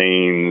Chris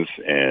Haynes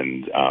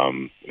and,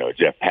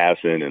 Jeff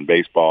Passan in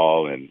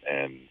baseball and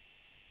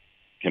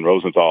Ken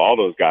Rosenthal, all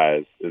those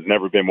guys has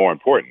never been more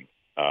important,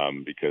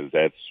 because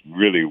that's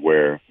really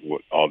where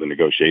all the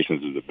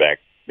negotiations of the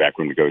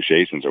backroom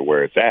negotiations are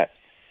where it's at.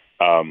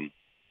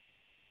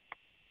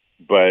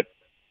 But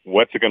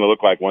what's it going to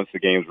look like once the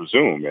games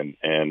resume?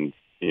 And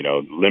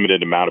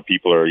limited amount of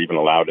people are even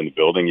allowed in the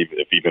building,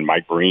 if even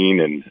Mike Breen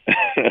and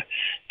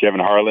Kevin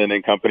Harlan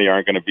and company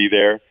aren't going to be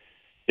there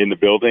in the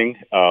building.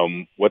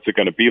 What's it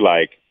going to be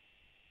like?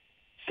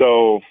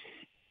 So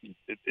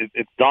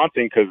it's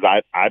daunting because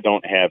I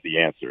don't have the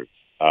answers.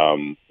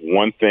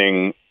 One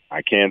thing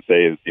I can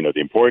say is, the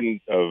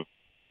importance of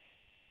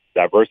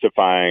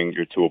diversifying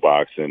your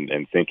toolbox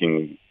and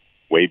thinking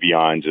way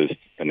beyond just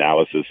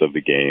analysis of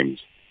the games.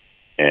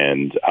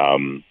 And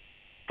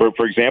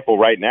for example,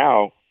 right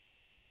now,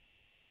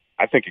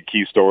 I think a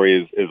key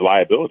story is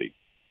liability.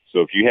 So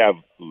if you have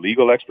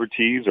legal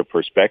expertise or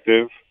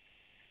perspective,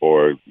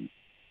 or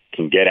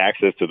can get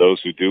access to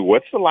those who do,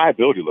 what's the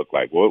liability look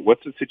like?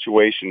 What's the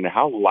situation?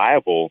 How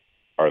liable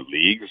are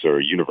leagues or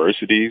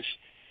universities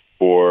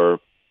for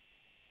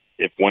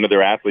if one of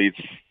their athletes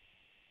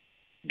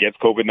gets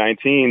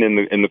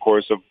COVID-19 in the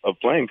course of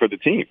playing for the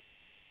team?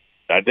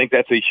 I think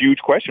that's a huge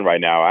question right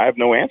now. I have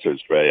no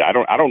answers for it. I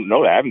don't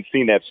know that. I haven't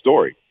seen that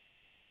story.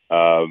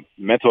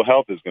 Mental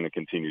health is going to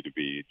continue to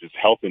be just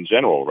health in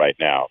general right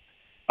now.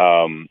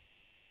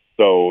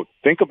 So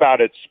think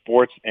about it,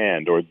 sports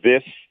end, or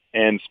this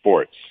and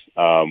sports.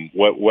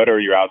 What are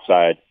your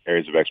outside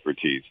areas of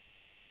expertise?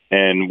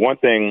 And one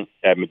thing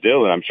at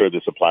Medill, and I'm sure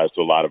this applies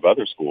to a lot of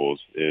other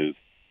schools, is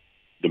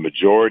the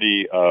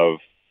majority of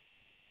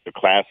the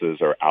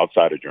classes are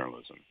outside of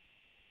journalism.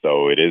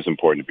 So it is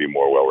important to be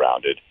more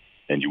well-rounded,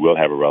 and you will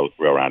have a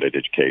well-rounded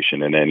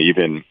education. And then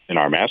even in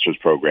our master's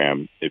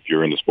program, if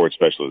you're in the sports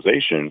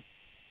specialization,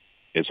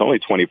 it's only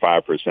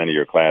 25% of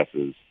your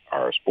classes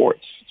are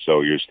sports.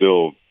 So you're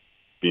still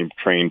being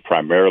trained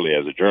primarily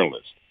as a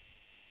journalist.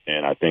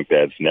 And I think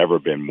that's never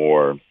been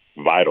more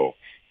vital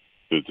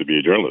to be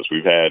a journalist.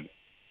 We've had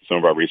some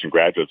of our recent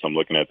graduates, I'm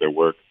looking at their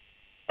work.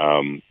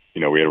 We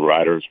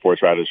had a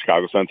sports writer at the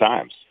Chicago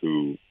Sun-Times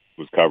who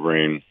was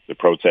covering the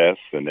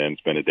protests and then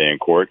spent a day in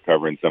court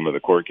covering some of the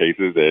court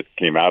cases that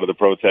came out of the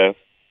protests,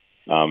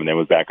 and then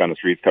was back on the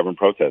streets covering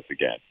protests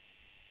again.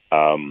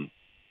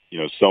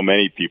 So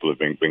many people have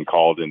been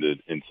called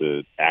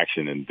into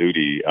action and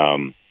duty,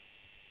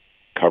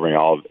 covering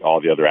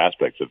all the other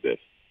aspects of this.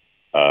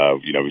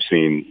 We've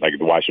seen, like,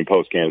 the Washington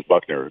Post, Candace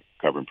Buckner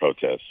covering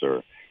protests,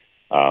 or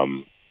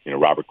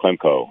Robert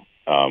Klemko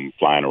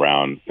flying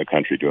around the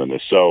country doing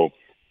this. So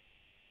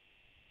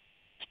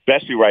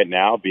especially right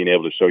now, being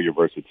able to show your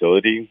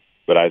versatility,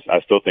 but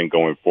I still think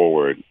going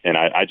forward, and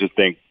I just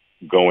think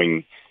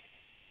going,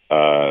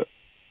 the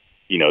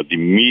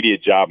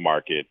immediate job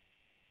market,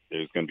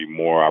 there's going to be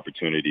more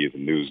opportunities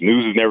in news.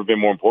 News has never been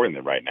more important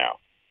than right now.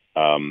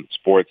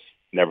 Sports,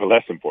 never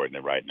less important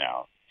than right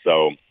now.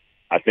 So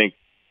I think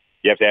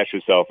you have to ask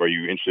yourself, are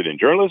you interested in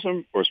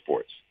journalism or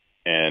sports?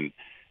 And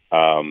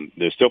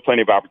there's still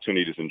plenty of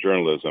opportunities in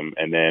journalism,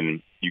 and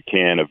then you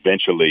can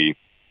eventually,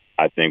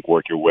 I think,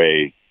 work your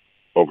way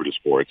over to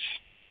sports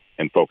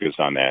and focus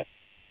on that.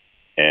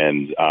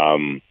 And,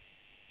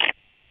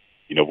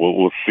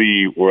 we'll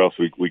see where else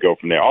we go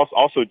from there.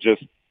 Also,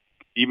 just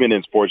even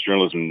in sports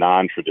journalism,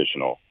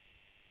 non-traditional,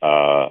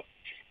 or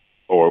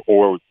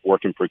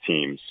working for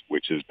teams,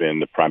 which has been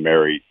the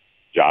primary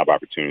job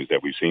opportunities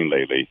that we've seen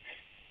lately.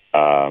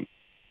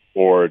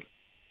 Or,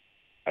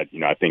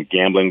 I think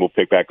gambling will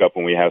pick back up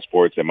when we have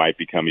sports. It might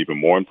become even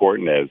more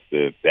important as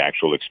the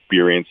actual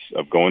experience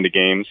of going to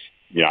games.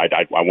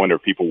 I wonder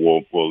if people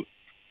will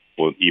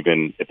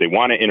even, if they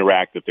want to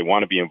interact, if they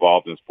want to be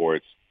involved in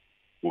sports,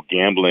 will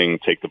gambling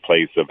take the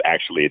place of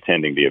actually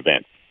attending the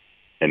event?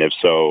 And if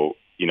so,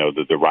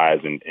 the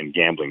rise in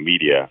gambling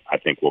media, I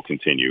think, will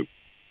continue.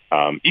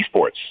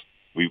 Esports,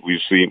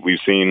 we've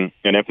seen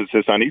an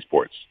emphasis on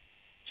esports.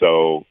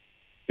 So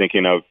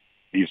thinking of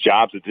these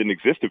jobs that didn't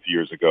exist a few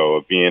years ago,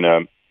 of being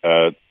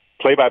a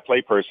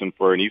play-by-play person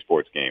for an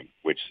esports game,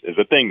 which is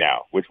a thing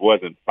now, which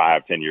wasn't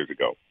 5-10 years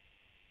ago.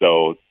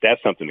 So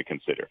that's something to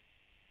consider.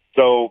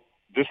 So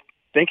just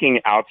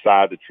thinking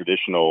outside the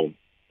traditional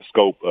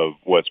scope of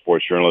what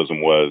sports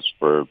journalism was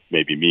for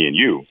maybe me and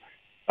you,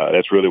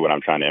 that's really what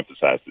I'm trying to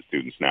emphasize to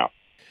students now.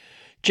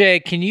 Jay,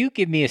 can you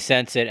give me a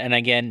sense that, and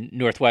again,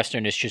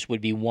 Northwestern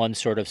would be one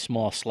sort of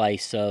small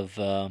slice of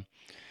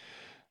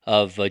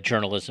a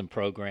journalism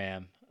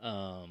program.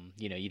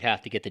 You'd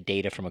have to get the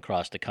data from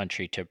across the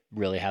country to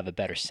really have a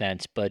better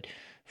sense. But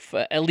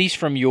at least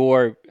from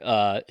your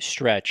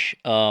stretch,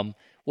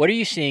 what are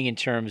you seeing in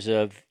terms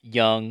of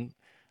young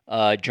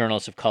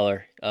journalists of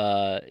color,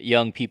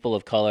 young people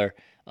of color,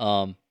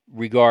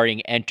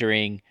 regarding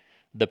entering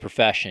the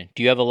profession?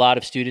 Do you have a lot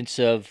of students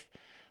of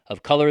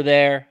color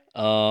there?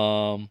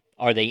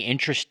 Are they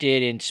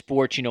interested in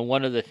sports?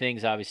 One of the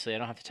things, obviously, I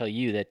don't have to tell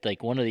you that,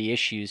 like, one of the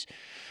issues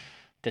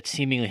that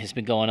seemingly has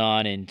been going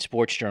on in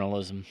sports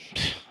journalism,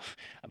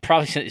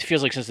 probably it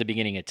feels like since the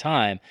beginning of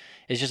time,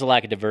 is just a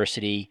lack of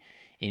diversity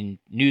in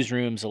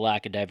newsrooms, a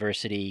lack of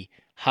diversity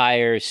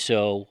hires.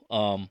 So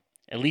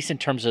at least in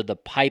terms of the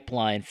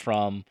pipeline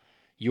from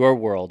your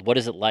world, what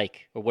is it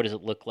like, or what does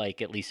it look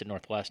like, at least at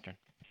Northwestern?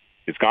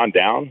 It's gone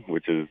down,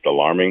 which is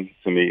alarming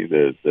to me.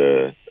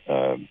 The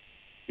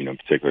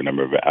particular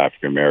number of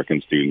African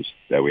American students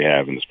that we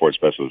have in the sports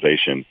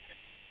specialization.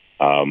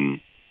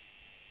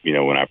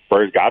 When I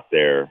first got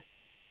there,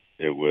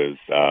 it was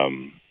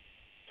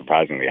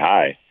surprisingly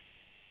high,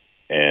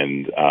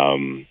 and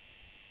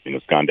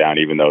it's gone down.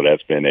 Even though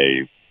that's been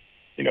a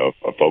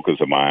focus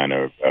of mine,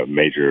 or a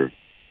major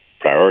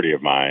priority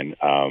of mine.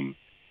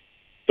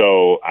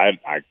 So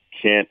I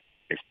can't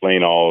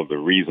explain all of the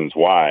reasons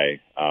why.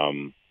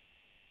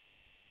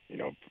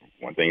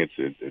 One thing,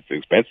 it's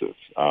expensive,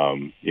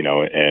 and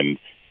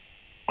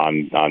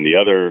on the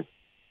other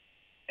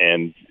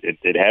end,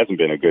 it hasn't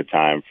been a good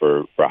time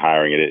for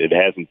hiring. It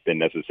hasn't been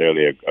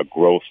necessarily a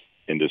growth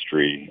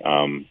industry.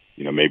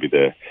 Maybe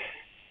the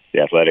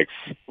athletics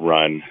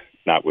run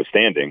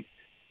notwithstanding.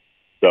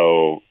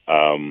 So,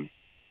 I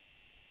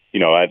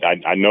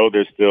know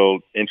there's still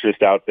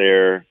interest out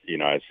there.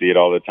 I see it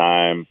all the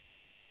time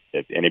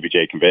at the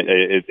NABJ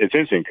convention. It's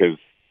interesting because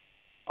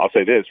I'll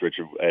say this,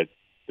 Richard, at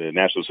the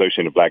National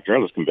Association of Black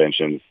Journalists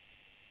conventions,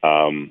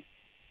 there's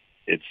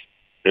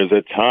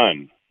a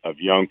ton of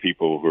young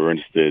people who are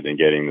interested in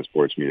getting the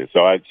sports media.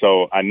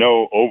 So I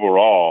know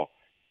overall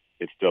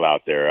it's still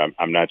out there.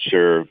 I'm not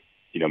sure,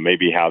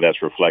 maybe how that's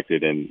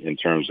reflected in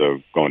terms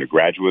of going to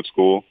graduate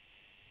school.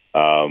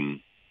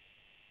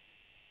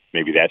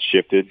 Maybe that's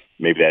shifted.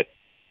 Maybe that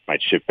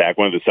might shift back.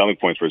 One of the selling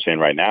points we're saying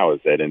right now is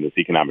that in this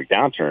economic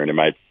downturn, it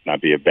might not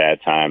be a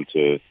bad time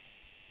to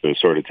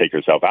sort of take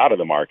yourself out of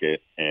the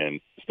market and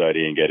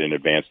study and get an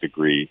advanced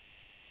degree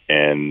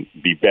and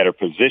be better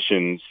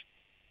positioned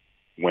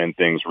when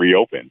things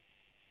reopen.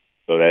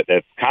 So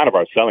that's kind of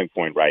our selling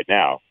point right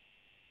now.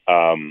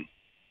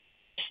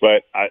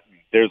 But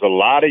there's a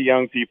lot of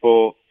young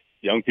people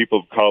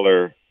of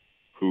color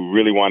who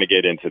really want to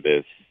get into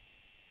this.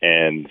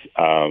 And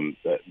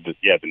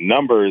the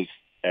numbers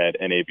at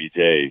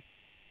NABJ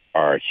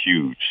are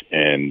huge.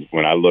 And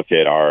when I look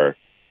at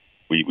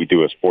we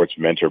do a sports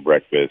mentor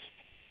breakfast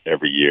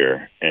every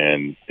year,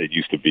 and it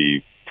used to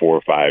be 4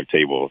 or 5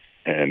 tables,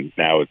 and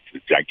now it's a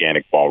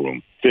gigantic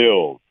ballroom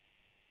filled.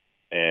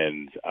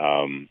 And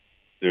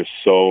there's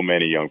so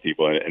many young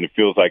people, and it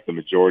feels like the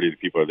majority of the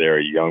people there are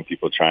young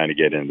people trying to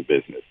get into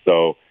business.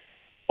 So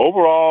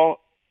overall,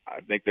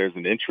 I think there's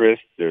an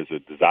interest, there's a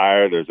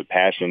desire, there's a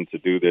passion to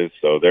do this.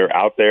 So they're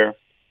out there.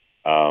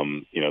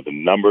 The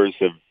numbers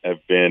have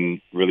been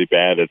really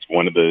bad. It's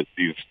one of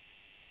these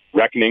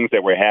reckonings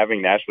that we're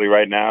having nationally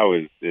right now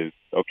is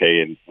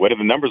okay, and what do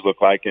the numbers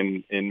look like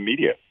in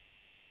media?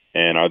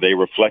 And are they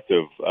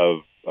reflective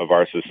of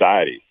our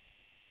society?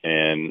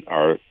 And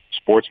are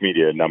sports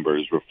media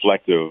numbers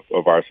reflective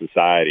of our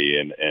society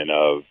and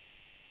of,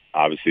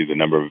 obviously, the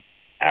number of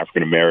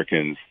African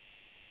Americans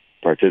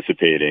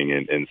participating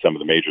in some of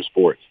the major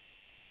sports?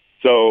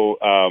 So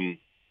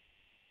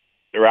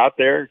they're out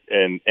there,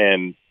 and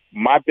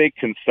my big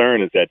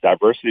concern is that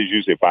diversity is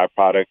usually a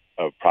byproduct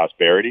of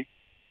prosperity.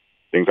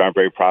 Things aren't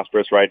very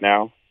prosperous right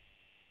now.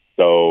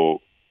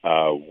 So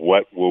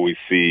what will we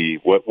see?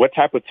 What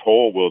type of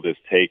toll will this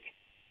take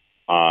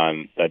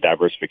on the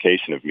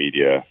diversification of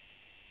media?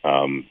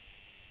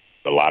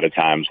 A lot of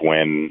times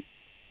when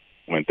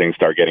things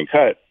start getting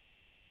cut,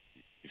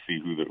 you see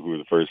who are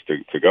the first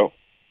to go.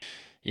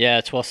 Yeah,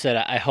 it's well said.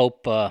 I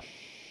hope, I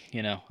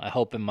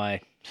hope in my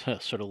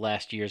sort of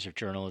last years of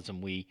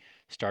journalism, we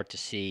start to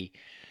see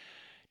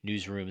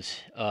newsrooms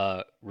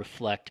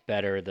reflect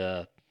better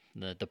the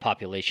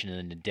population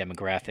and the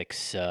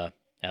demographics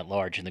at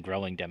large, and the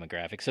growing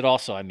demographics. It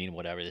also, I mean,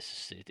 whatever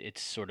this is,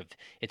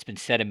 it's been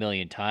said a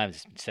million times.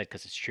 It's been said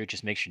because it's true. It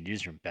just makes your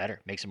newsroom better,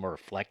 makes it more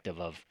reflective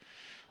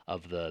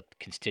of the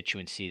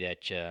constituency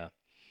that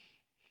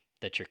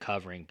you're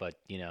covering. But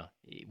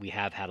we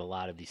have had a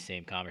lot of these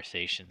same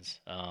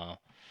conversations.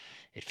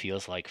 It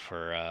feels like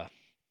for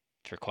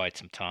quite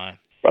some time.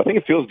 I think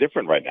it feels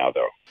different right now,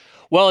 though.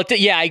 Well,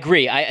 yeah, I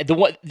agree.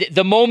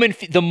 The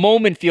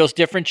moment feels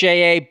different,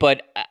 JA.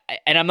 But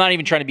and I'm not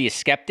even trying to be a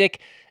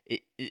skeptic.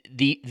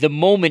 The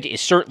moment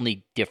is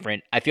certainly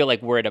different. I feel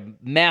like we're at a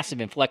massive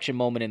inflection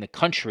moment in the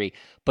country.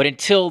 But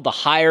until the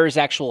hires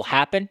actually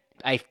happen,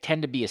 I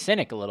tend to be a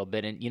cynic a little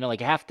bit, and you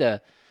have to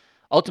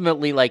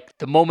ultimately, like,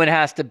 the moment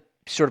has to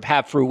sort of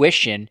have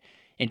fruition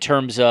in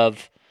terms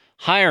of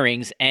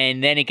hirings,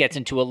 and then it gets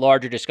into a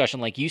larger discussion,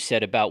 like you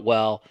said, about,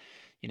 well,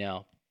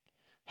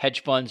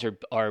 hedge funds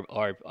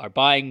are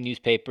buying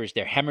newspapers.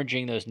 They're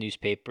hemorrhaging those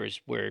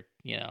newspapers where,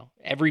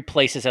 every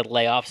place has had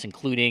layoffs,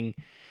 including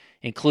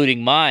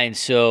mine.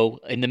 So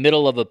in the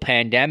middle of a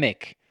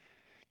pandemic,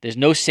 there's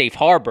no safe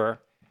harbor.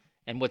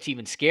 And what's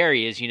even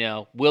scary is,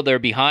 will there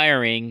be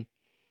hiring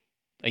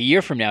a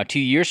year from now, 2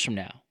 years from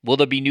now? Will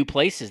there be new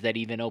places that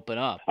even open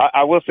up?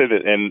 I will say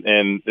that,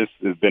 and this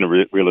has been a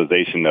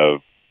realization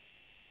of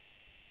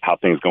how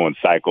things go in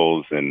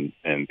cycles and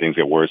things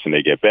get worse and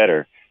they get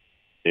better,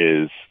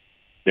 is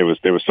there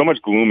was so much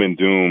gloom and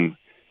doom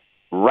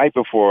right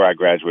before I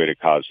graduated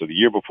college. So the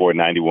year before,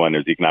 91,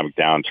 there's the economic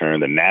downturn,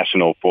 the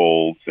national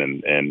folds,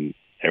 and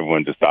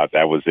everyone just thought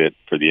that was it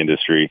for the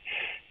industry.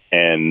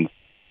 And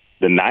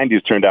the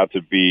 90s turned out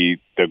to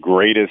be the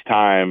greatest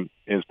time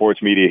in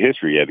sports media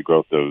history. You had the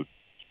growth of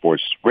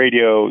sports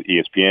radio,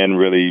 ESPN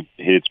really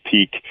hit its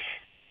peak.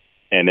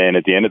 And then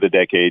at the end of the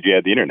decade, you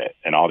had the internet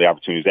and all the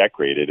opportunities that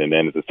created. And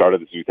then at the start of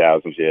the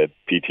 2000s, you had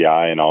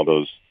PTI and all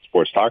those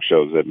sports talk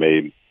shows that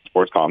made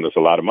sports columnists a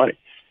lot of money.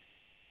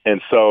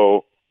 And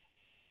so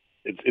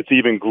it's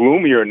even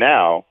gloomier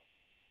now.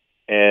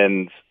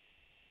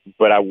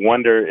 But I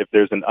wonder if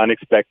there's an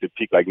unexpected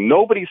peak. Like,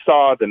 nobody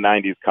saw the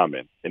 90s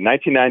coming. In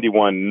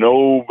 1991,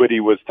 nobody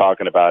was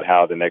talking about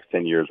how the next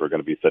 10 years were going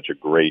to be such a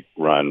great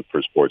run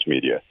for sports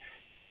media.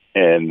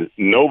 And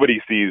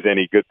nobody sees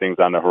any good things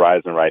on the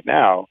horizon right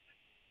now.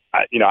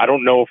 I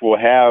don't know if we'll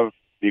have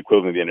the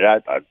equivalent of the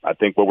internet. I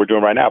think what we're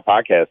doing right now,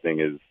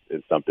 podcasting,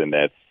 is something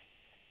I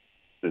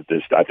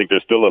think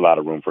there's still a lot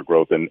of room for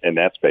growth in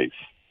that space.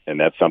 And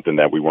that's something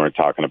that we weren't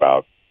talking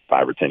about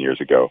 5 or 10 years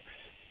ago.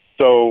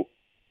 So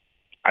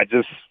I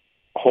just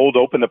hold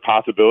open the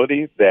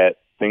possibility that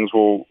things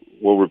will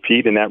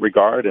repeat in that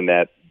regard, and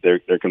that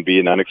there can be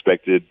an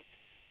unexpected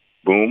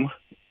boom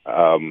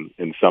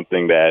in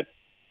something that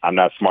I'm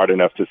not smart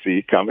enough to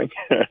see coming.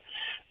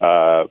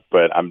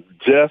 But I'm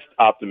just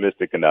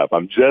optimistic enough.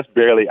 I'm just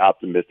barely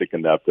optimistic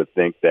enough to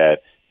think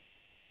that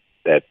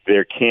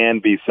there can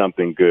be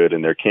something good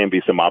and there can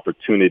be some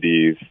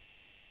opportunities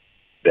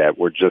that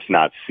we're just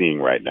not seeing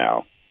right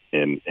now.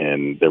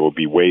 And there will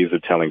be ways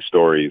of telling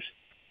stories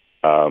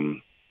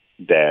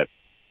that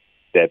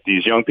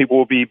these young people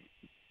will be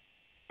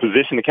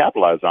positioned to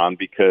capitalize on,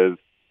 because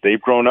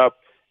they've grown up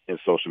in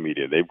social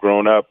media. They've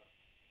grown up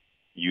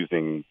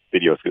using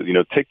video skills.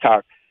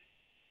 TikTok,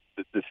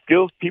 the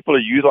skills people are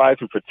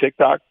utilizing for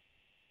TikTok,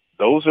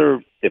 those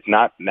are, if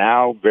not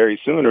now, very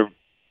soon, are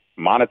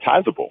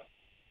monetizable,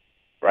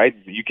 right?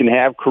 You can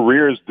have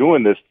careers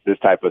doing this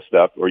type of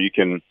stuff, or you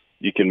can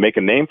make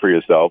a name for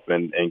yourself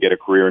and get a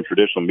career in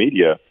traditional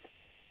media.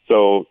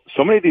 So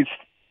many of these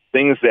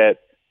things that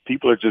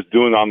people are just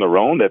doing on their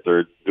own, that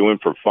they're doing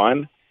for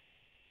fun,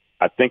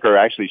 I think are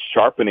actually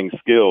sharpening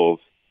skills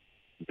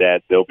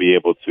that they'll be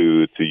able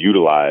to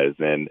utilize.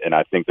 And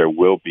I think there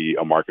will be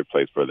a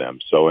marketplace for them.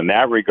 So in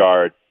that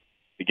regard,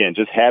 again,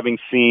 just having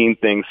seen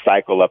things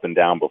cycle up and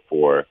down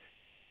before,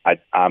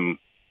 I'm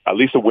at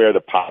least aware of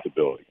the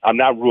possibility. I'm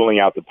not ruling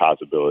out the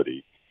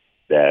possibility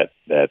that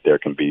there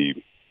can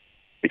be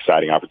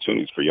exciting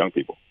opportunities for young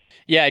people.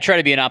 Yeah, I try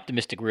to be an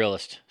optimistic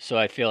realist. So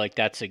I feel like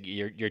that's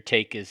your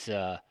take is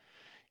a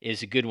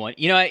good one.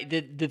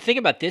 The thing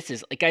about this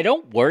is, like, I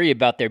don't worry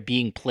about there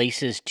being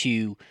places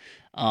to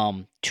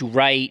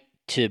write,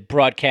 to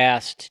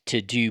broadcast,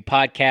 to do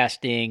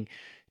podcasting,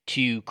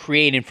 to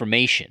create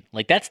information.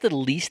 Like, that's the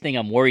least thing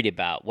I'm worried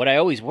about. What I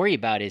always worry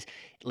about is,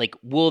 like,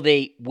 will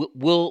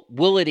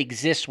it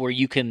exist where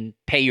you can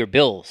pay your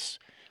bills,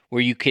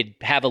 where you could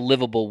have a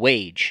livable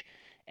wage?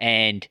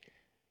 And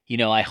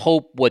I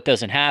hope what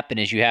doesn't happen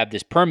is you have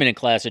this permanent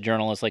class of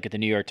journalists, like at the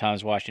New York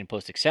Times, Washington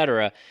Post, et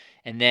cetera,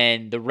 and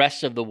then the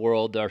rest of the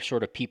world are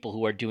sort of people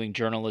who are doing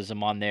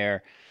journalism on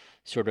their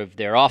sort of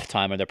their off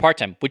time or their part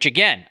time, which,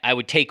 again, I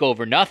would take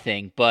over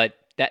nothing. But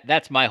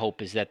that's my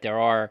hope, is that there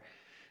are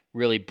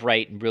really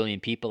bright and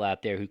brilliant people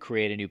out there who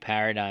create a new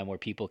paradigm where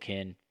people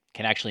can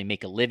actually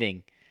make a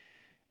living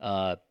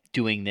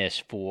doing this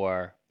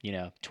for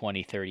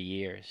 20, 30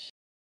 years.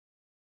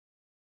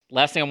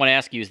 Last thing I want to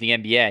ask you is the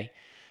NBA.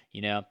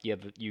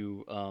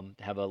 You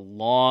have a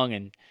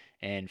long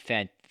and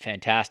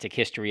fantastic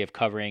history of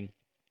covering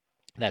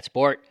that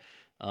sport.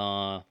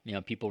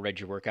 People read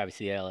your work,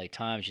 obviously, the LA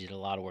Times. You did a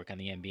lot of work on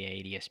the NBA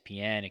at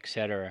ESPN, et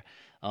cetera.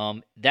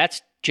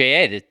 That's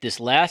J.A. This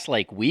last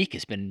week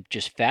has been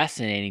just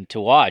fascinating to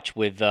watch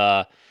with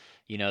the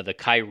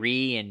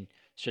Kyrie and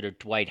sort of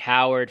Dwight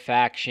Howard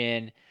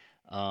faction,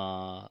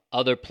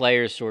 other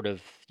players sort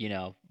of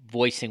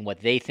voicing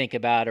what they think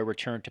about a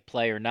return to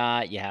play or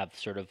not. You have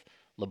sort of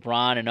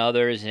LeBron and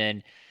others,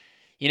 and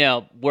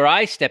where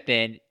I step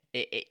in.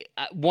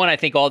 One, I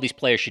think all these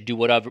players should do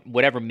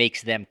whatever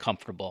makes them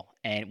comfortable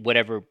and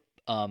whatever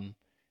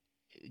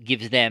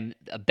gives them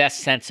a best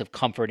sense of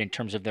comfort in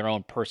terms of their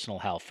own personal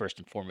health, first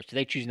and foremost. If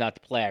they choose not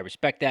to play, I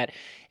respect that.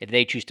 If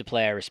they choose to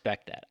play, I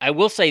respect that. I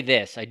will say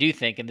this. I do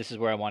think, and this is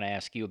where I want to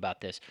ask you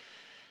about this,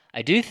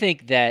 I do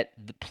think that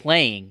the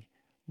playing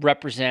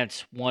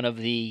represents one of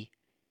the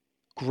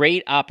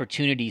great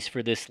opportunities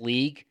for this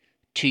league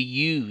to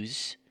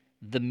use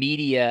the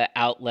media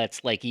outlets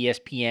like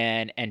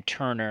ESPN and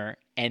Turner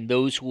and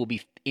those who will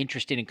be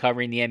interested in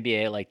covering the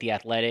NBA, like The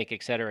Athletic,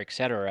 et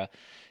cetera,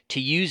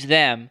 to use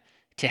them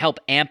to help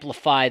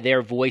amplify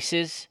their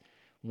voices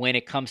when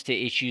it comes to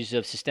issues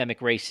of systemic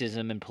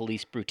racism and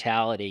police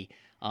brutality.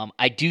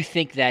 I do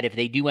think that if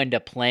they do end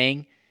up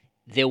playing,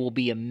 there will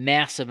be a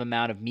massive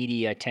amount of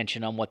media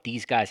attention on what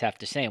these guys have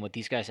to say, and what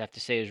these guys have to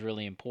say is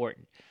really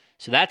important.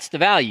 So that's the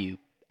value.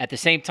 At the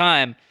same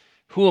time,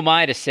 who am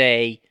I to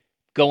say,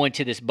 go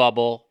into this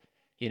bubble,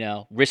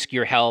 risk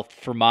your health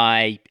for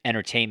my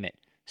entertainment?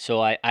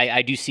 So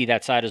I do see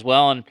that side as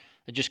well, and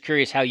I'm just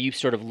curious how you've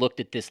sort of looked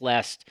at this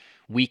last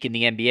week in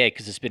the NBA,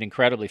 because it's been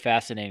incredibly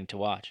fascinating to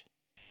watch.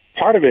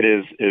 Part of it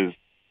is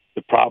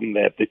the problem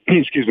that the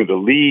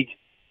league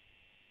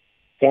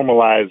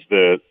formalized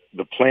the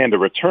plan to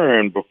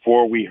return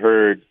before we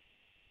heard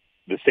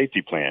the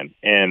safety plan.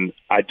 And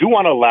I do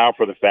want to allow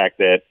for the fact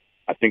that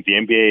I think the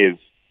NBA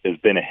has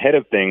been ahead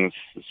of things,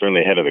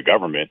 certainly ahead of the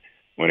government,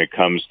 when it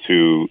comes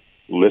to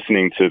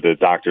listening to the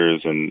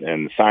doctors and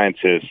the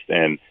scientists.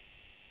 And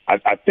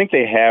I think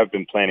they have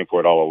been planning for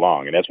it all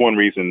along. And that's one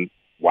reason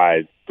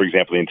why, for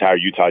example, the entire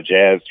Utah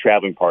Jazz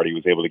traveling party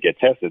was able to get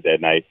tested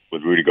that night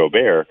with Rudy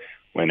Gobert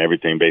when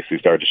everything basically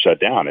started to shut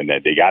down, and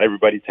that they got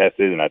everybody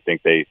tested. And I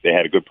think they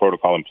had a good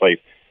protocol in place.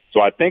 So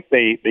I think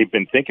they've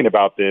been thinking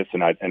about this.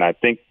 And I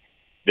think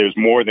there's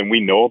more than we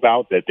know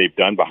about that they've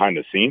done behind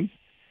the scenes.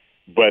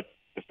 But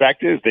the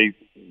fact is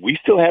we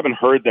still haven't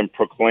heard them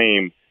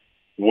proclaim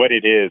what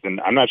it is.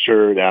 And I'm not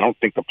sure that I don't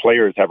think the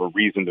players have a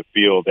reason to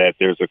feel that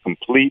there's a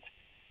complete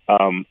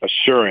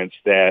assurance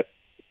that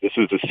this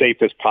is the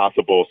safest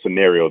possible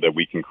scenario that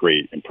we can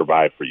create and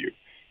provide for you.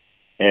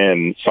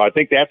 And so I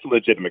think that's a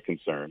legitimate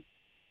concern.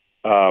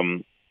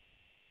 I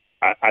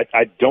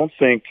don't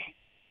think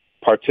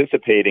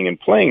participating and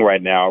playing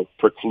right now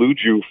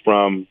precludes you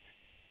from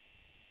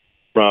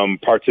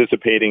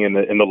participating in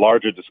the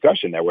larger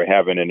discussion that we're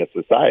having in a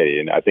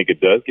society. And I think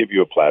it does give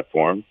you a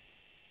platform,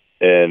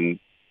 and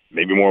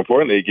maybe more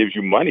importantly, it gives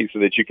you money so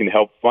that you can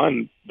help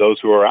fund those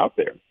who are out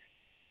there.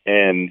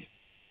 And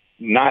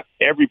not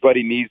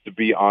everybody needs to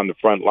be on the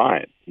front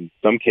line. In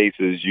some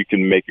cases, you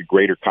can make a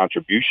greater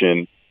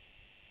contribution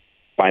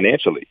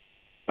financially.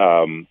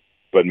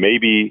 But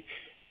maybe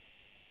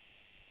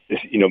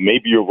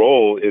your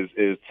role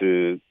is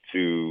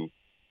to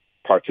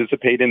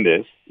participate in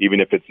this, even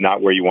if it's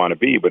not where you want to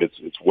be, but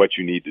it's what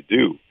you need to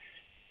do.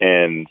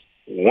 And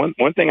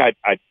one thing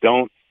I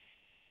don't,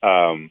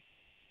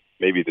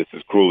 maybe this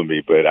is cruel of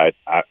me, but I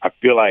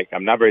feel like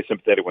I'm not very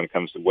sympathetic when it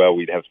comes to,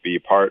 we'd have to be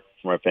apart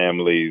from our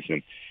families.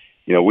 And,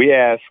 we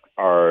ask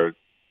our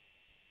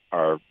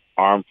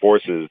armed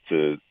forces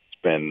to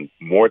spend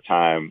more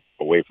time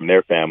away from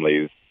their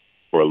families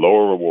for a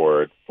lower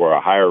reward, for a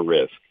higher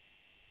risk.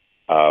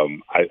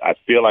 I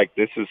feel like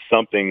this is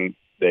something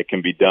that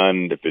can be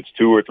done if it's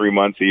 2 or 3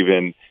 months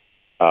even.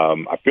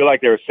 I feel like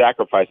there are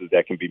sacrifices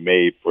that can be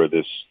made for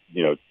this,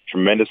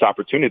 tremendous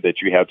opportunity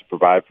that you have to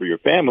provide for your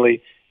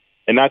family.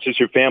 And not just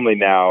your family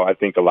now. I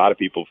think a lot of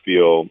people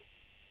feel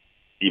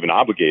even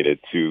obligated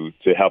to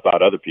help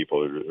out other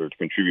people or to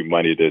contribute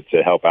money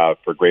to help out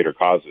for greater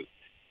causes.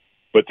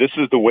 But this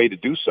is the way to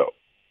do so.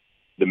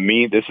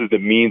 This is the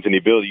means and the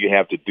ability you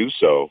have to do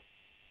so.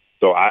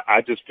 So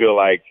I just feel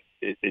like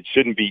it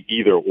shouldn't be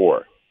either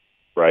or,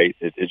 right?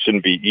 It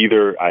shouldn't be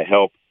either I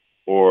help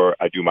or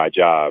I do my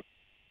job.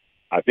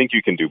 I think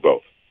you can do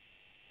both.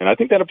 And I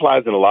think that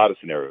applies in a lot of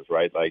scenarios,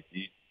 right? Like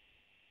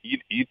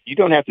you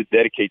don't have to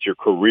dedicate your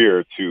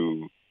career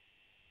to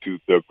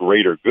the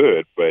greater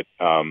good, but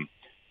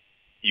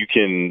you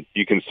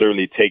can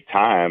certainly take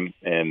time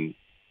and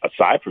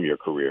aside from your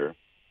career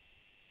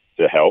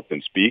to help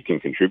and speak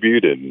and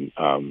contribute. And,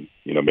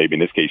 maybe in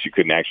this case you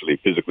couldn't actually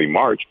physically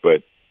march,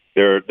 but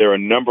there are a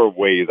number of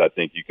ways I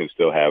think you can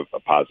still have a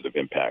positive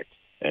impact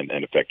and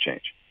affect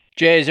change.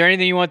 Jay, is there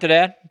anything you wanted to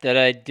add that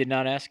I did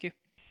not ask you?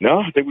 No,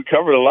 I think we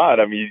covered a lot.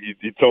 I mean,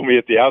 you told me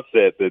at the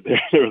outset that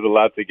there was a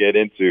lot to get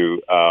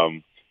into.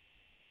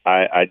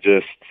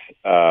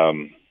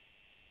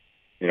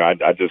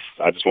 I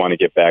just want to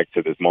get back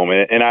to this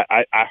moment, and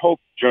I hope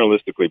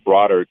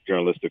broader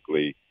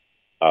journalistically,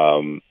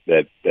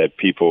 that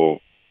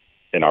people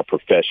in our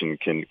profession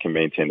can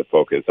maintain the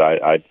focus.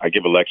 I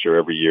give a lecture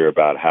every year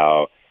about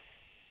how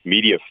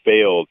media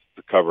failed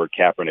to cover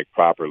Kaepernick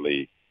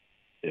properly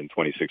in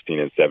 2016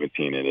 and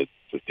 17, and it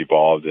just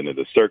evolved into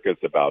the circus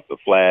about the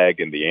flag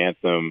and the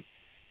anthem,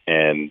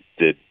 and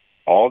did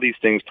all these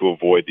things to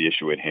avoid the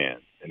issue at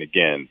hand. And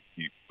again,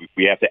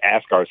 we have to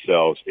ask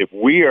ourselves, if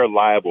we are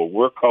liable,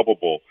 we're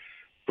culpable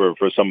for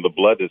some of the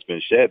blood that's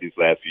been shed these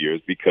last few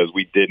years because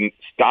we didn't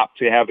stop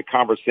to have the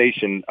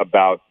conversation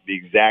about the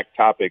exact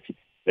topics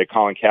that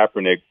Colin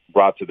Kaepernick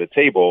brought to the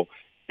table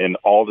and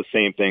all the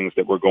same things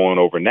that we're going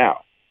over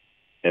now.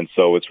 And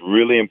so it's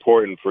really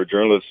important for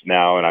journalists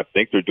now, and I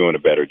think they're doing a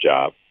better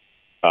job.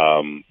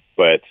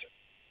 But,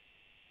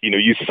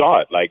 you saw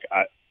it. Like,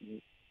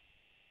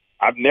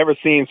 I've never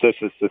seen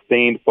such a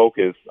sustained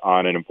focus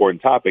on an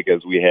important topic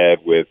as we had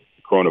with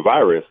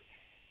coronavirus.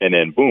 And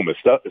then, boom, as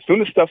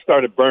soon as stuff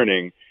started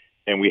burning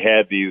and we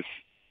had these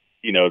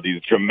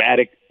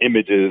dramatic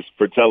images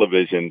for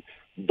television,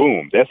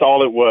 boom, that's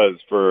all it was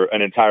for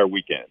an entire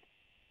weekend.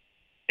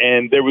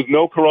 And there was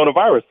no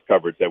coronavirus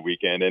coverage that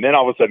weekend. And then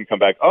all of a sudden come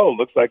back, oh,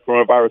 looks like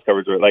coronavirus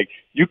coverage. Like,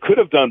 you could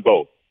have done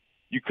both.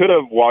 You could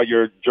have, while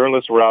your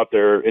journalists were out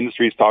there,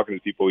 industries talking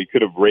to people, you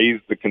could have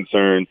raised the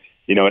concern,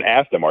 and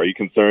asked them, are you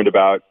concerned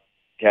about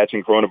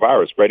catching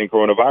coronavirus, spreading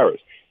coronavirus?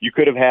 You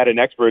could have had an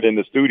expert in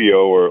the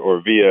studio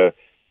or via,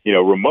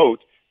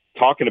 remote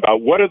talking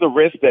about what are the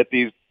risks that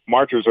these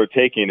marchers are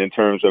taking in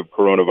terms of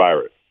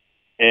coronavirus.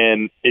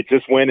 And it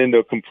just went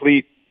into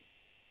complete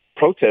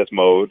protest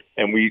mode,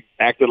 and we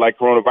acted like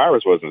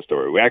coronavirus wasn't a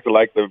story. We acted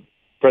like the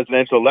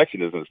presidential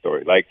election isn't a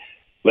story. Like,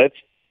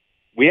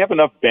 we have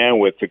enough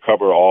bandwidth to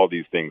cover all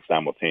these things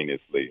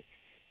simultaneously,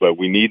 but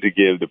we need to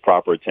give the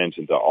proper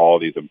attention to all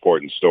these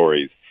important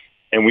stories,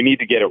 and we need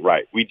to get it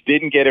right. We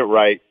didn't get it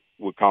right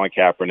with Colin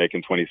Kaepernick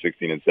in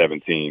 2016 and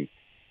 17,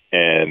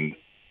 and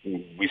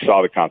we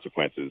saw the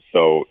consequences.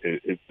 So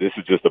this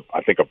is just,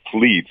 I think, a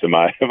plea to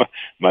my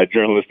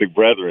journalistic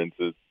brethren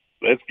to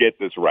let's get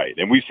this right.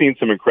 And we've seen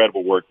some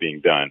incredible work being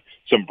done,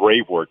 some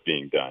brave work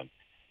being done.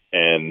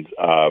 And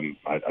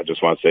I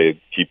just want to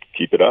say,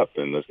 keep it up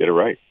and let's get it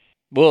right.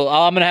 Well,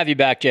 I'm going to have you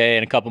back, Jay,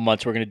 in a couple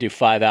months. We're going to do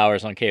 5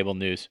 hours on cable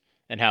news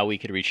and how we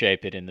could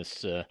reshape it in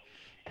this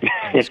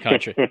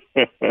country.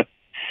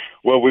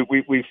 Well,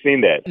 we've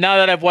seen that. Now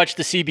that I've watched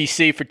the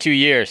CBC for 2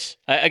 years,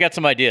 I got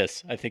some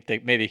ideas. I think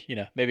that maybe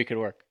it could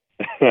work.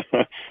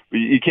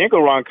 You can't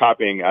go wrong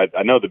copying.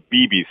 I know the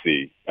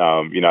BBC.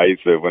 I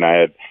used to, when I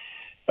had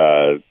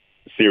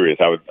Sirius,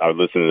 I would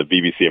listen to the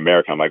BBC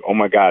America. I'm like, oh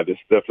my God, this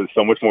stuff is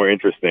so much more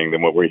interesting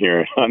than what we're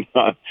hearing on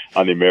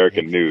the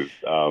American news.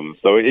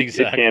 So it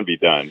can be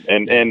done,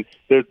 and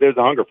there's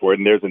a hunger for it,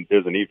 and there's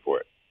a need for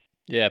it.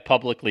 Yeah,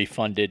 publicly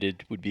funded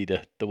it would be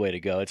the way to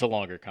go. It's a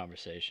longer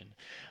conversation,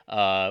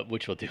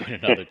 which we'll do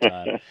at another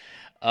time.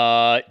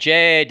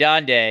 J.A.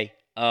 Adande,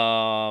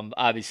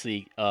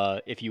 obviously,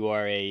 if you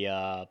are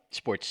a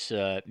sports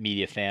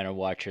media fan or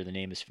watcher, the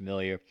name is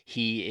familiar.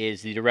 He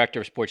is the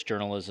director of sports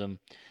journalism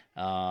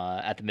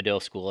at the Medill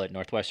School at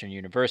Northwestern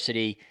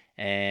University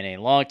and a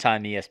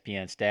longtime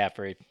ESPN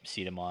staffer. You've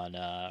seen him on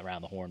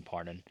Around the Horn,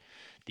 pardon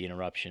the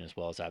interruption, as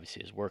well as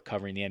obviously his work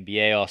covering the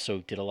NBA. Also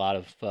did a lot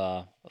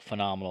of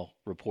phenomenal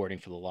reporting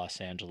for the Los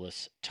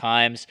Angeles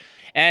Times.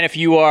 And if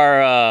you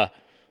are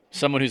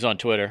someone who's on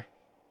Twitter,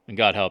 and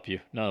God help you,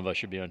 none of us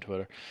should be on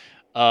Twitter,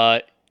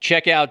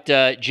 check out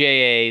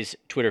JA's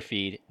Twitter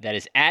feed. That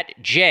is at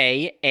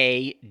JADANDE.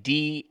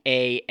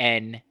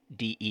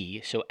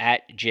 So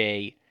at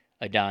J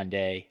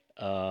Adande.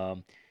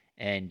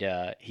 And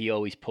he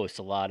always posts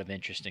a lot of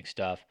interesting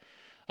stuff.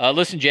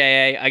 Listen,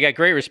 JA, I got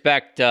great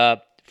respect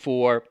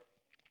for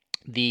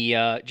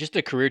the just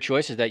the career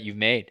choices that you've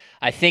made.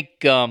 I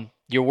think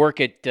your work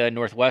at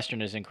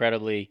Northwestern is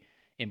incredibly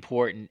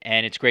important,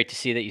 and it's great to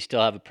see that you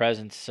still have a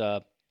presence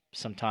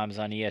sometimes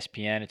on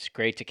ESPN. It's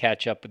great to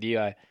catch up with you.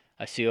 I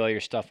see all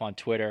your stuff on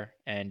Twitter,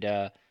 and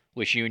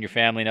wish you and your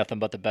family nothing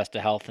but the best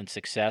of health and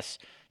success.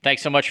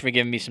 Thanks so much for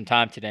giving me some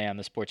time today on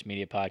the Sports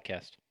Media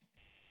Podcast.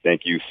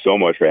 Thank you so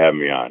much for having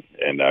me on,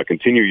 and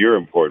continue your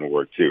important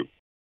work, too.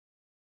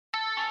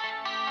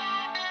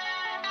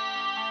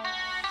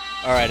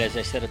 All right, as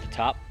I said at the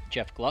top,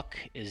 Jeff Gluck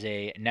is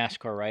a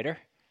NASCAR writer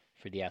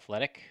for The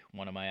Athletic,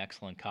 one of my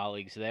excellent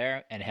colleagues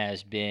there, and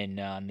has been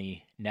on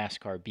the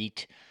NASCAR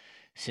beat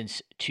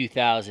since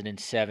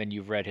 2007.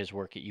 You've read his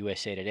work at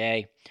USA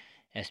Today,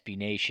 SB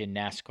Nation,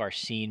 NASCAR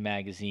Scene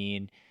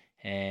magazine,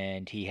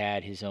 and he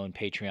had his own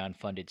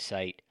Patreon-funded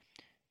site,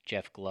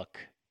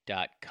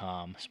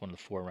 jeffgluck.com. It's one of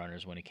the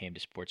forerunners when it came to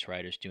sports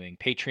writers doing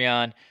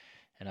Patreon,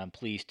 and I'm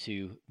pleased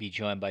to be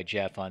joined by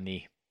Jeff on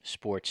the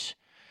Sports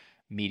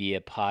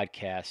Media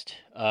Podcast.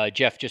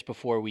 Jeff, just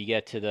before we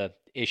get to the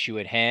issue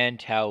at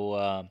hand,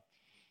 how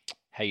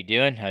you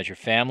doing? How's your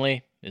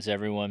family? Is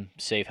everyone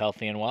safe,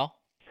 healthy, and well?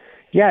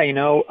 Yeah,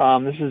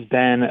 this has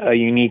been a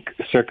unique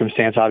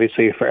circumstance,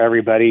 obviously, for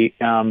everybody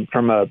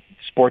from a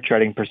sports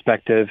writing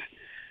perspective,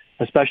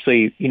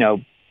 especially,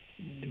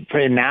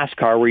 in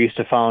NASCAR, we're used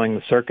to following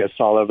the circus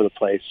all over the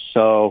place.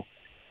 So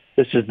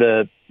this is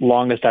the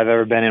longest I've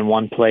ever been in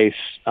one place.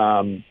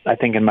 I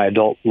think in my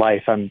adult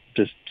life, I'm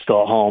just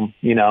still at home,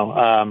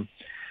 and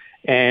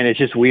it's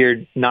just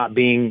weird not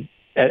being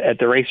at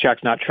the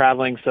racetracks, not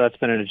traveling. So that's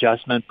been an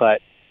adjustment,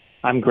 but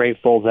I'm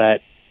grateful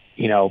that,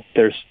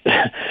 there's,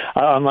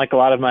 unlike a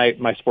lot of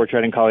my sports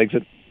writing colleagues,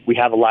 that we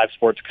have a live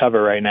sports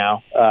cover right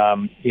now,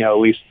 at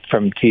least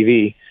from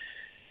TV.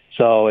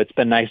 So it's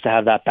been nice to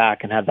have that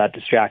back and have that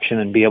distraction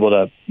and be able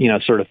to,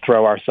 sort of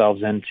throw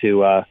ourselves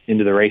into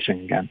the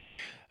racing again.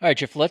 All right,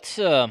 Jeff, let's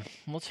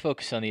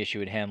focus on the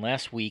issue at hand.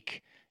 Last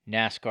week,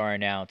 NASCAR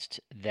announced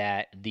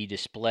that the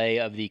display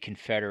of the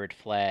Confederate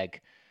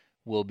flag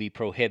will be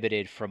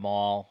prohibited from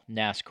all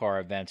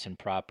NASCAR events and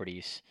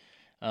properties.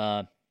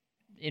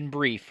 In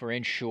brief, or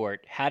in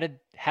short, how did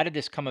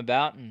this come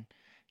about, and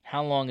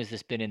how long has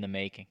this been in the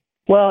making?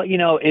 Well,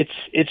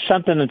 it's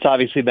something that's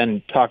obviously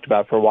been talked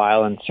about for a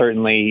while, and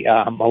certainly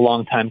a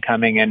long time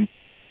coming, and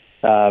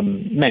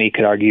many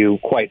could argue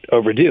quite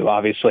overdue,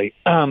 obviously.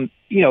 5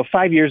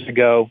 years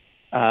ago,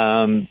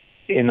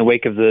 in the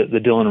wake of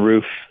the Dylan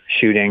Roof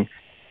shooting,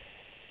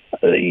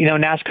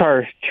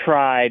 NASCAR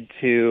tried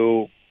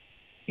to,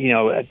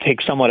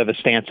 take somewhat of a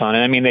stance on it.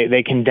 I mean,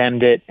 they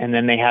condemned it, and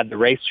then they had the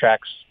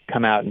racetracks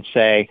come out and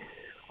say,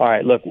 all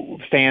right, look,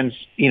 fans,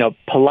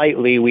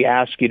 politely, we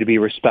ask you to be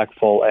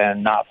respectful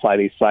and not fly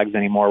these flags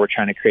anymore. We're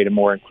trying to create a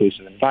more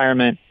inclusive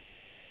environment.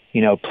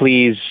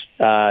 Please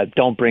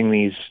don't bring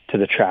these to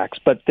the tracks.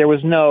 But there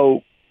was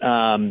no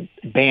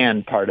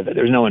ban part of it.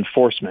 There was no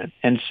enforcement.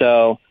 And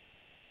so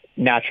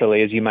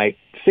naturally, as you might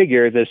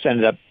figure, this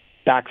ended up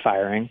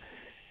backfiring.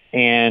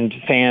 And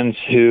fans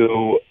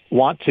who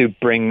want to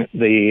bring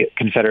the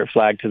Confederate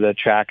flag to the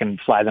track and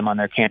fly them on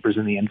their campers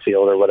in the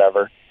infield or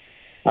whatever,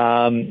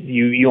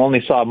 you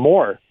only saw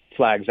more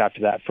flags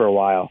after that for a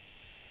while.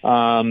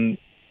 And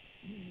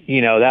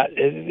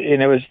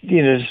it was,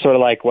 sort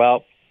of like,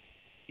 well,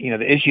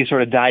 the issue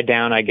sort of died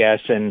down, I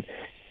guess, and,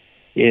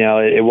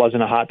 it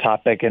wasn't a hot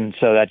topic. And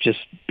so that just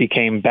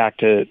became back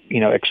to,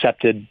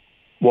 accepted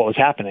what was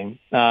happening.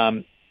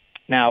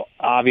 Now,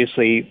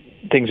 obviously,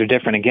 things are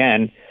different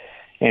again,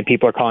 and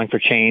people are calling for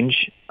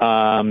change.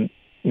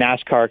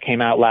 NASCAR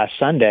came out last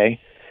Sunday,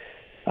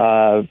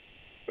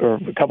 or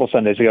a couple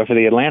Sundays ago, for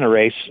the Atlanta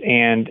race,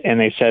 and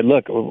they said,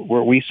 look,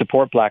 we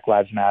support Black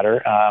Lives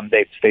Matter.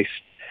 They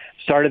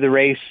started the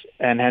race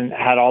and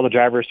had all the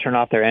drivers turn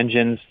off their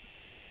engines,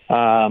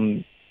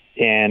 and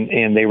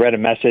they read a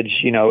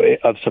message,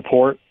 of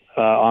support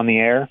on the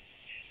air.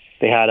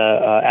 They had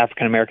a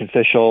African American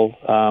official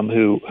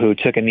who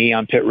took a knee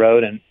on pit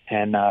road, and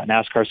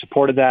NASCAR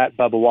supported that.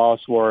 Bubba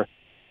Wallace wore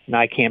an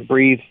 "I Can't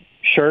Breathe"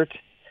 shirt.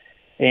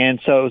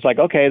 And so it was like,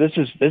 okay, this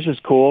is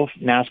cool.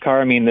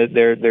 NASCAR, I mean,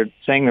 they're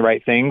saying the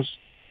right things,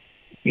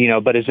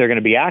 but is there going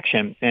to be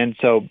action? And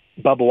so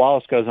Bubba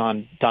Wallace goes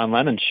on Don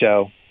Lemon's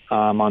show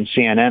on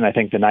CNN, I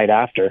think the night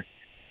after.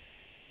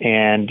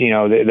 And,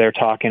 they're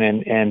talking,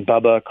 and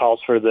Bubba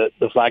calls for the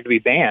flag to be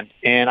banned.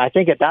 And I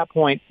think at that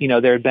point,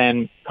 there had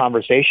been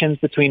conversations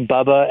between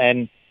Bubba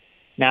and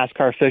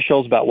NASCAR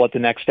officials about what the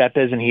next step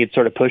is, and he had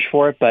sort of pushed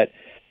for it. But,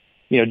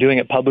 doing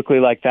it publicly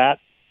like that,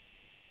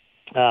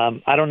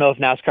 I don't know if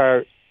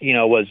NASCAR,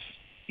 was,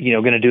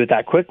 going to do it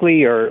that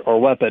quickly or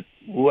what, but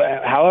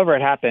however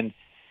it happened,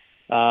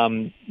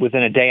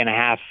 within a day and a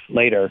half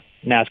later,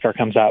 NASCAR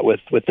comes out with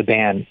the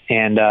ban.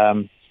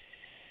 And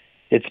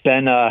it's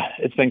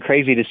been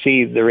crazy to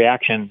see the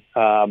reaction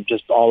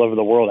just all over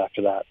the world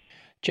after that.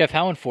 Jeff,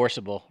 how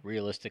enforceable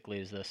realistically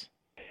is this?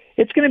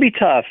 It's going to be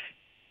tough.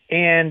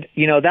 And,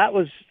 that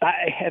was,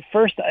 at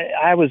first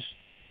I was,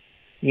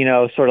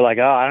 sort of like,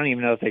 oh, I don't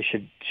even know if they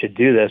should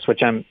do this,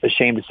 which I'm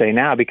ashamed to say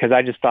now, because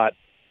I just thought,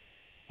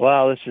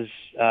 well, this is,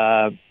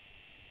 boy,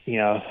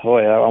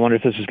 I wonder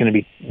if this is going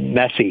to be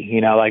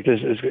messy, like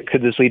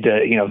could this lead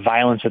to,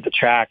 violence at the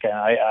track? And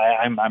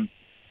I'm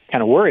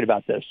kind of worried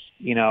about this,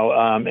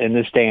 in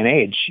this day and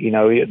age.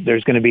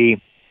 There's going to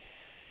be,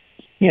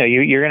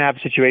 you're going to have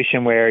a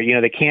situation where,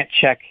 they can't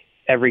check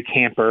every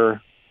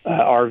camper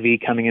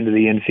RV coming into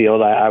the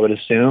infield, I would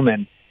assume.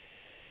 And,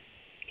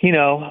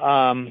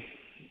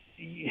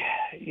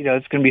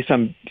 it's going to be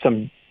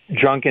some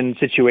drunken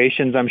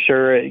situations, I'm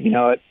sure,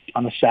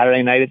 on a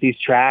Saturday night at these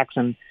tracks,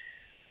 and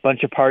a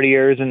bunch of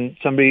partiers, and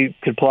somebody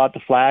could pull out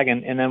the flag,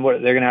 and then they're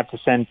going to have to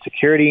send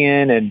security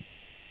in, and,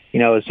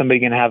 is somebody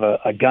going to have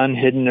a gun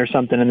hidden or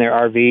something in their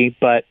RV?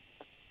 But,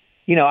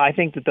 I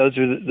think that those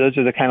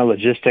are the kind of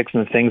logistics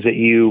and the things that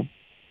you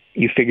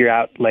figure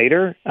out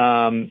later.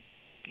 One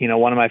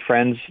of my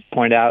friends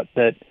pointed out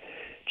that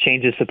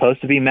change is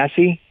supposed to be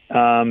messy,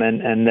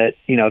 and that,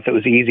 if it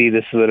was easy,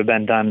 this would have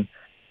been done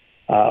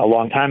a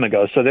long time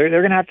ago. So they're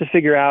going to have to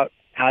figure out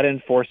how to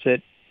enforce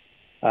it.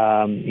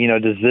 How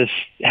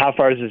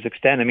far does this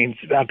extend? I mean,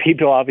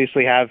 people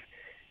obviously have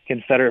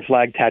Confederate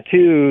flag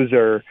tattoos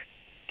or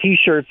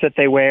T-shirts that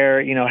they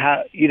wear.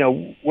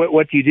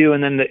 What do you do?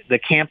 And then the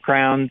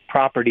campground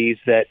properties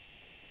that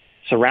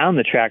surround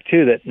the track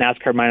too, that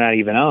NASCAR might not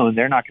even own,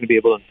 they're not going to be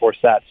able to enforce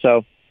that.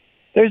 So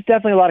there's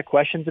definitely a lot of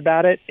questions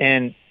about it,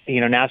 and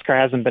NASCAR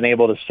hasn't been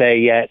able to say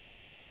yet,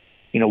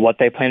 what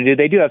they plan to do.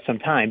 They do have some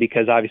time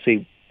because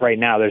obviously right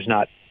now there's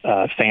not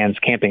fans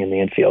camping in the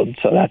infield,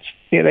 so that's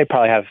they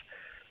probably have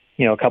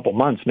a couple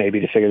months maybe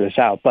to figure this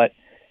out. But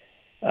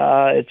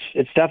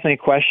it's definitely a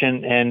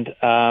question, and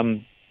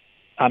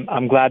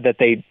I'm glad that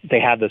they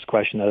have this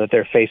question though, that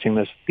they're facing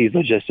these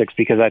logistics,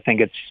 because I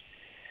think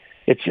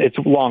it's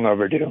long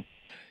overdue.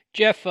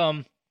 Jeff,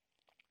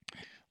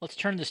 let's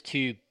turn this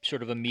to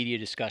sort of a media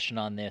discussion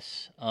on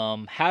this.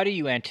 How do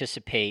you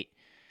anticipate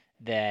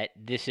that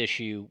this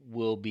issue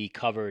will be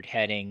covered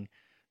heading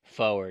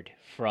forward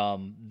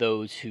from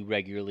those who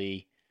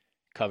regularly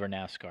cover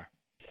NASCAR?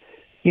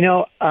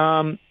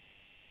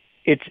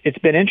 It's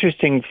been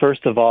interesting,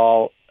 first of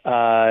all,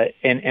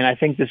 and I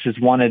think this is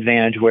one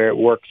advantage where it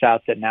works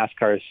out that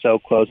NASCAR is so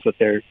close with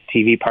their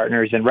TV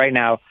partners. And right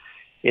now,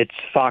 it's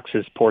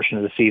Fox's portion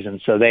of the season,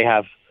 so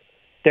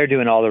they're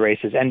doing all the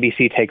races.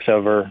 NBC takes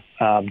over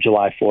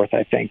July 4th,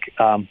 I think.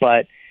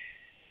 But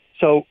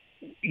so,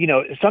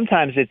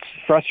 sometimes it's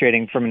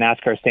frustrating from a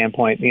NASCAR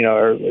standpoint,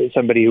 or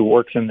somebody who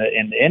works in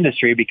the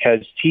industry, because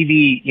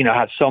TV,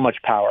 has so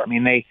much power. I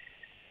mean,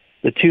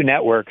 the two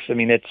networks, I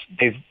mean,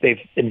 they've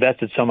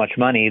invested so much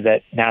money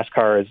that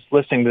NASCAR is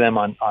listening to them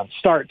on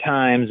start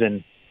times,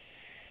 and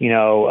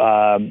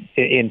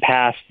in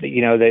past,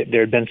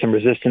 there had been some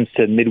resistance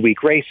to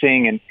midweek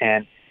racing,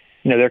 and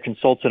they're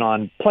consulted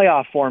on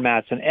playoff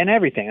formats and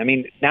everything. I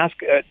mean,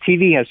 NASCAR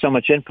TV has so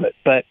much input,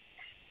 but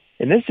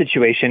in this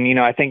situation,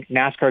 I think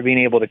NASCAR being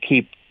able to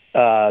keep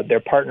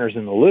their partners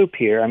in the loop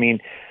here. I mean,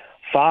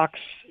 Fox,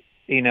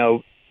 in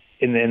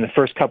the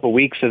first couple of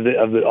weeks of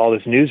all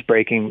this news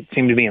breaking,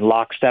 seemed to be in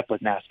lockstep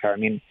with NASCAR. I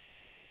mean,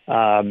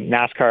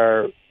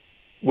 NASCAR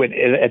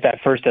at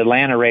that first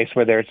Atlanta race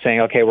where they're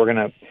saying, okay, we're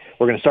gonna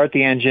start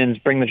the engines,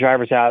 bring the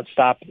drivers out,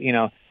 stop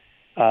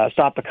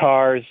the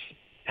cars,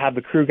 have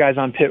the crew guys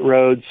on pit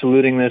road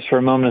saluting this for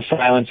a moment of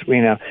silence.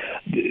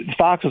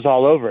 Fox was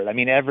all over it. I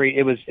mean,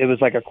 it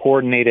was like a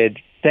coordinated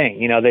thing.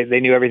 They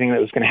knew everything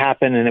that was going to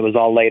happen, and it was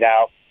all laid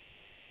out.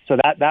 So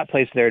that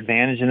plays to their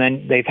advantage. And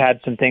then they've had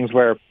some things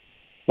where,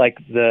 like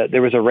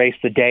there was a race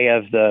the day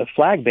of the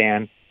flag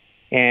ban,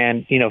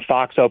 and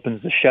Fox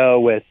opens the show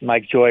with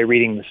Mike Joy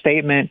reading the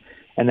statement,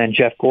 and then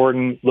Jeff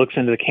Gordon looks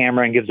into the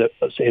camera and gives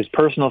his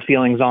personal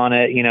feelings on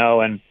it,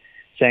 and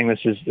saying this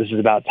is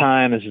about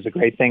time. This is a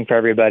great thing for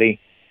everybody.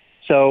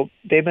 So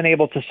they've been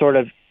able to sort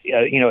of,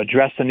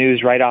 address the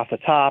news right off the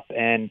top,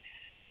 and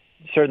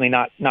certainly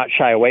not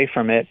shy away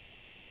from it.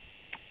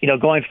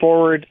 Going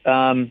forward,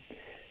 I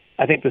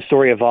think the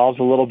story evolves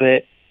a little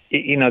bit.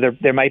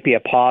 There might be a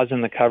pause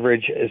in the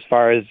coverage as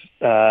far as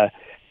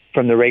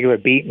from the regular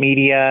beat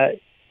media,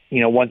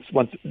 once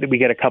we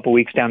get a couple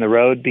weeks down the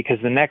road, because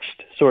the next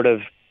sort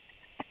of,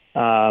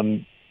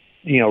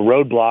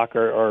 roadblock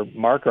or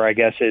marker, I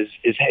guess, is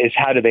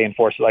how do they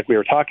enforce it, like we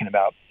were talking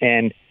about.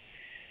 And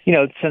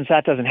since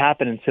that doesn't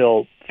happen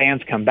until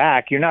fans come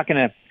back,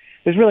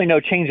 there's really no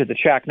change at the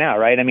track now,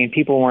 right? I mean,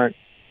 people weren't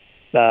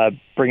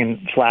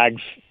bringing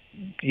flags,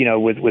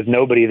 with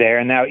nobody there.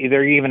 And now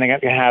they're even going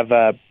to have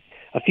a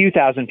few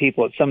thousand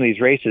people at some of these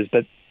races,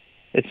 but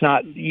it's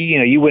not,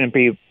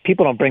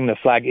 people don't bring the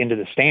flag into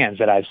the stands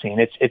that I've seen.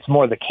 It's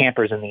more the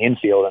campers in the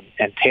infield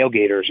and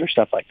tailgaters or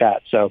stuff like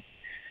that. So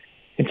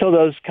until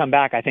those come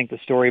back, I think the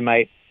story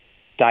might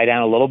die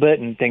down a little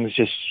bit and things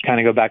just kind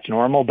of go back to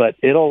normal, but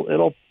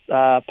it'll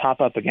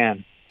pop up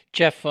again.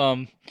 Jeff,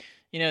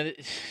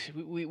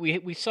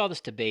 we saw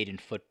this debate in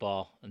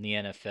football and the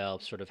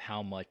NFL, sort of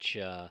how much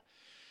off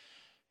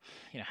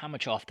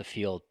the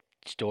field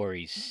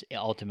stories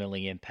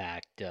ultimately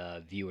impact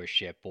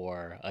viewership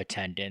or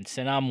attendance.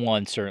 And I'm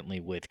one certainly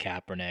with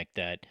Kaepernick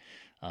that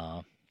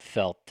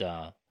felt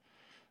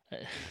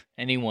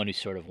anyone who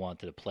sort of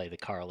wanted to play the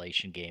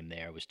correlation game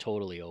there was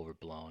totally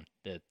overblown.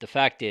 The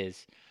fact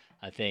is,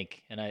 I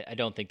think, and I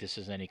don't think this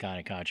is any kind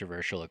of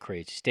controversial or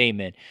crazy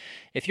statement,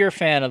 if you're a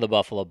fan of the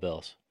Buffalo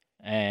Bills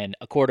and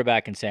a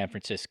quarterback in San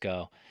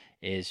Francisco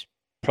is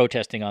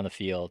protesting on the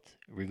field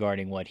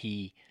regarding what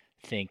he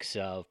thinks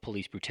of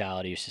police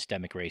brutality or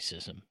systemic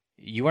racism,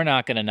 you are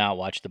not going to not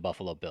watch the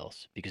Buffalo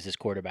Bills because this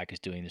quarterback is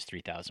doing this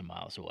 3,000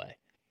 miles away.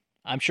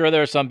 I'm sure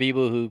there are some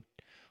people who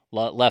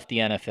left the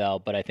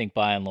NFL, but I think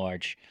by and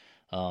large,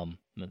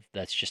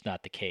 that's just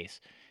not the case.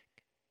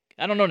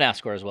 I don't know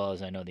NASCAR as well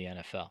as I know the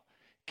NFL.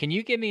 Can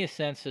you give me a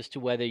sense as to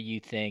whether you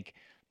think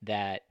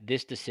that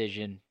this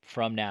decision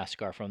from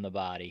NASCAR, from the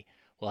body,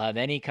 will have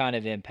any kind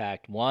of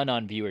impact, one,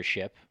 on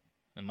viewership,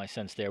 and my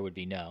sense there would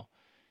be no,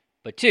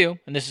 but two,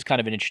 and this is kind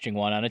of an interesting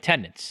one, on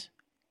attendance.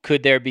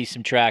 Could there be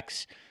some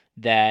tracks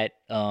that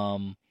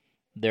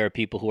there are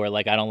people who are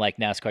like, I don't like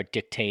NASCAR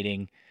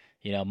dictating,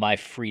 my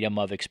freedom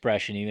of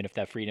expression, even if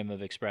that freedom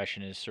of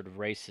expression is sort of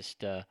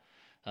racist,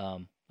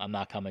 I'm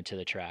not coming to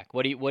the track.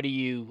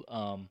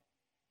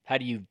 How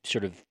do you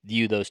sort of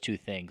view those two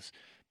things?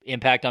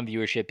 Impact on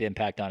viewership,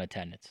 impact on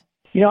attendance?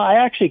 I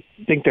actually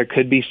think there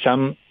could be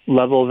some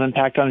level of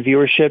impact on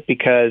viewership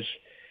because,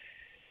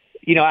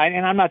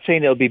 and I'm not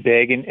saying it'll be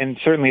big, and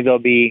certainly there'll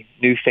be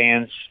new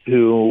fans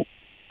who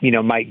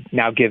might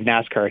now give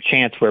NASCAR a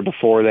chance where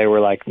before they were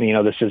like,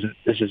 this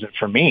isn't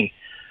for me.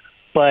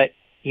 But,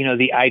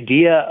 the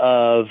idea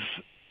of,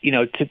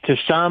 to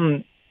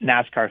some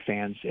NASCAR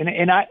fans,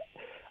 and I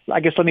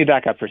guess let me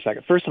back up for a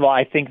second. First of all,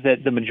 I think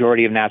that the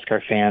majority of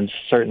NASCAR fans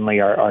certainly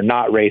are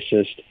not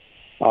racist,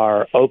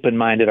 are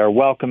open-minded, are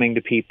welcoming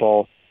to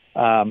people.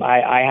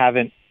 I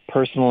haven't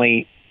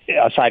personally,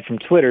 aside from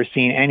Twitter,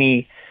 seen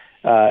any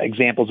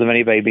examples of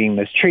anybody being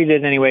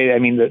mistreated in any way. I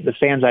mean, the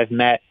fans I've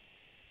met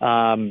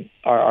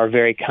are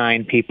very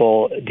kind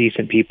people,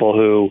 decent people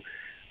who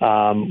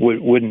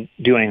wouldn't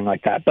do anything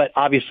like that. But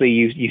obviously,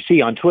 you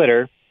see on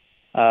Twitter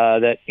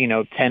that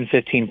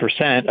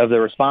 10-15% of the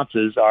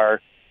responses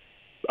are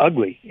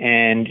ugly,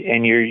 and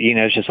you're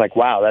it's just like,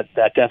 wow,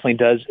 that definitely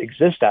does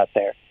exist out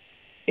there.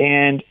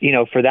 And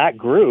for that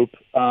group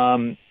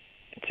to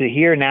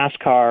hear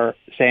NASCAR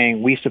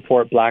saying we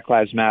support Black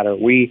Lives Matter,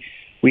 we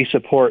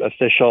support an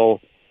official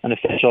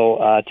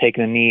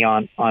taking a knee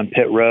on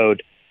pit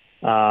road,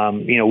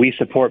 we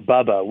support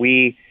Bubba,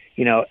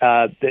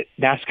 the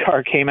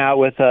NASCAR came out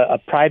with a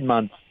Pride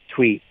Month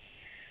tweet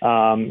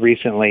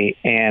recently,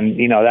 and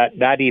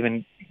that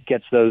even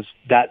gets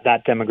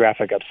that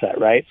demographic upset,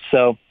 right?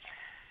 So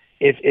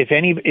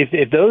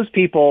if those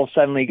people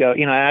suddenly go,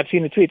 I've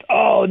seen the tweets,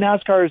 oh,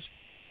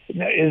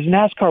 is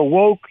NASCAR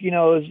woke? Is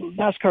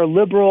NASCAR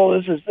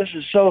liberal? This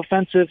is so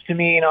offensive to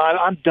me.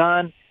 I'm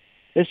done.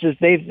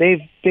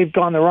 They've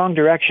gone the wrong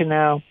direction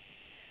now.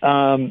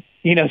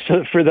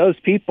 So for those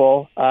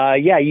people,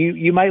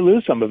 you might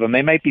lose some of them.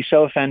 They might be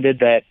so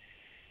offended that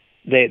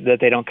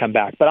they don't come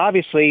back. But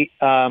obviously,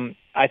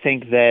 I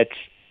think that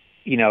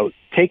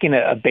taking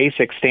a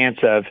basic stance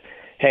of,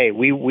 hey,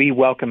 we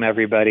welcome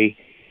everybody.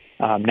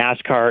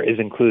 NASCAR is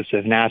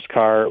inclusive.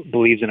 NASCAR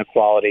believes in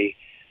equality.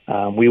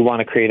 We want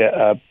to create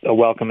a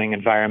welcoming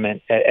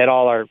environment at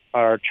all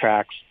our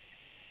tracks.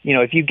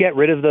 If you get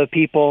rid of the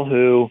people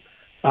who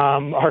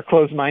are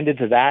closed-minded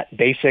to that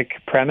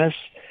basic premise,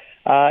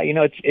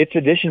 it's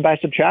addition by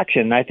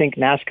subtraction. I think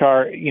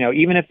NASCAR,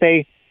 even if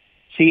they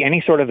see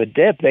any sort of a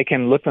dip, they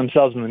can look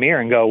themselves in the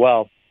mirror and go,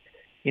 well,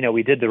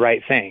 we did the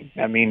right thing.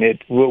 I mean,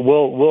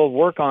 we'll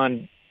work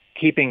on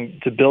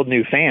to build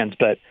new fans,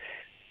 but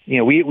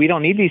we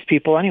don't need these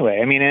people anyway.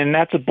 I mean, and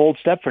that's a bold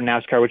step for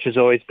NASCAR, which has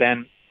always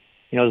been,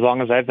 as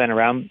long as I've been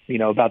around,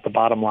 about the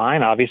bottom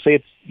line. Obviously,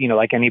 it's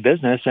like any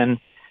business, and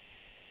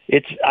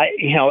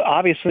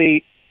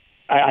obviously,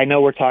 I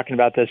know we're talking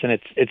about this, and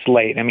it's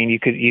late. I mean,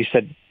 you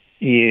said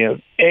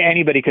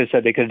anybody could have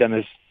said they could have done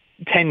this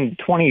 10,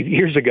 20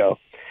 years ago,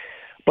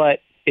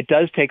 but it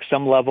does take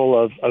some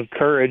level of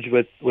courage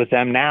with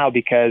them now,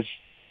 because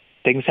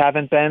things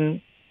haven't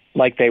been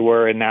like they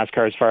were in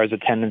NASCAR as far as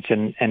attendance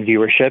and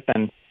viewership,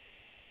 and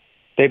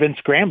they've been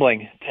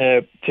scrambling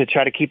to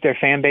try to keep their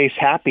fan base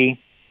happy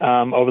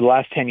over the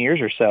last 10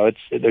 years or so.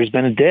 There's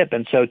been a dip,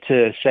 and so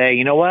to say,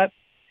 you know what,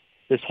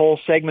 this whole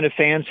segment of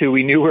fans who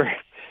we knew were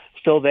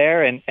still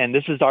there, and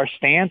this is our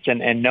stance,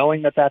 and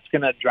knowing that that's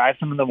going to drive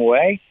some of them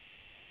away,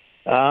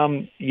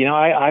 I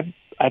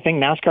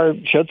think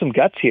NASCAR showed some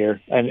guts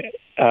here, and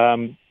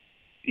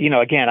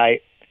again,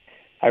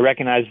 I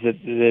recognize that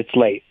it's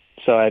late,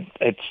 so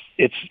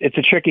it's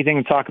a tricky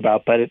thing to talk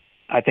about, but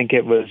I think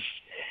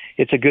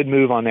it's a good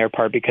move on their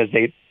part, because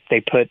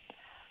they put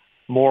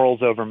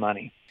morals over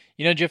money.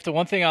 Jeff, the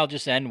one thing I'll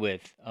just end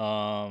with,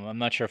 I'm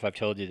not sure if I've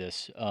told you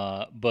this,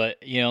 but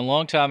a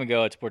long time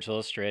ago at Sports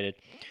Illustrated,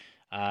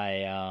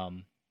 Ed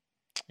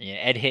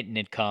Hinton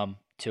had come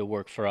to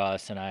work for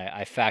us, and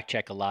I fact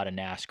check a lot of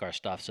NASCAR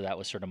stuff, so that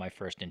was sort of my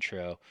first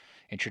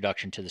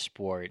introduction to the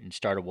sport, and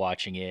started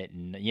watching it,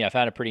 and I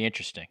found it pretty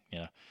interesting.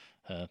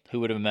 Who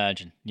would have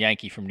imagined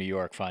Yankee from New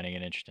York finding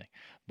it interesting?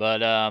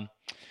 But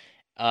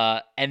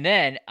and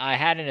then I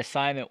had an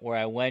assignment where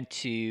I went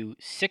to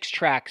 6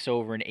 tracks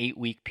over an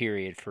 8-week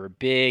period for a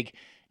big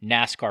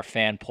NASCAR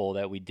fan poll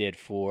that we did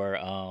for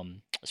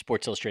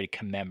Sports Illustrated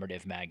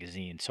Commemorative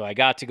magazine. So I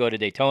got to go to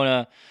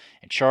Daytona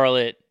and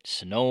Charlotte,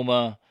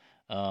 Sonoma,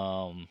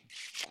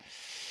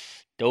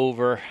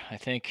 Dover, I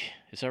think.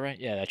 Is that right?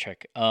 Yeah, that's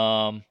right.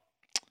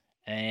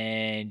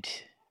 And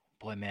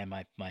boy,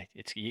 man,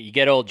 you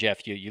get old,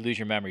 Jeff. You lose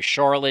your memory.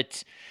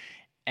 Charlotte,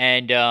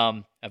 and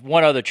I have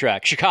one other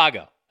track,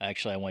 Chicago.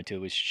 Actually, I went to, it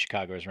was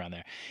Chicago, it was around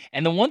there.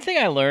 And the one thing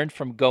I learned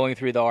from going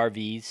through the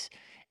RVs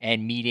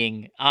and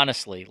meeting,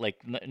 honestly, like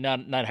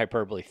not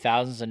hyperbole,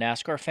 thousands of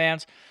NASCAR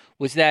fans,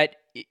 was that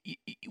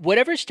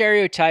whatever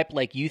stereotype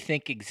like you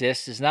think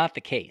exists is not the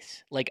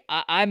case. Like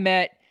I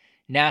met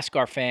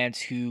NASCAR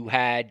fans who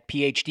had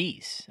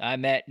PhDs. I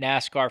met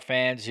NASCAR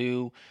fans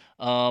who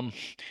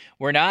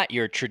were not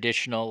your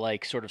traditional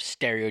like sort of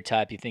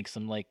stereotype. You think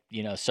some like,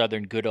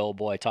 Southern good old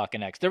boy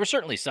talking X. There were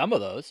certainly some of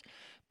those.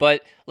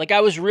 But like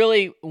I was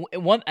really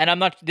one, and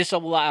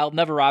I'll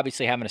never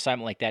obviously have an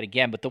assignment like that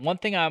again. But the one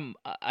thing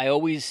I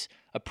always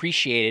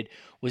appreciated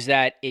was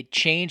that it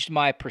changed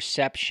my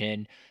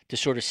perception to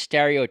sort of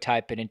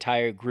stereotype an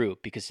entire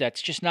group, because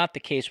that's just not the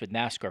case with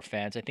NASCAR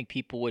fans. I think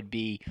people would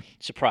be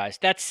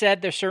surprised. That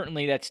said, there's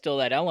certainly that's still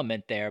that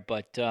element there,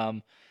 but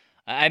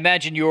I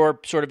imagine your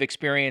sort of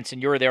experience,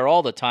 and you're there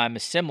all the time,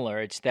 is similar.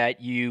 It's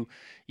that you'd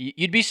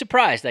be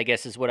surprised, I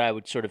guess, is what I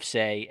would sort of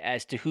say,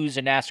 as to who's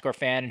a NASCAR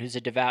fan and who's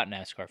a devout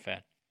NASCAR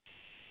fan.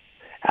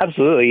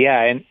 Absolutely,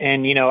 yeah.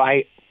 And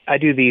I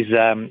do these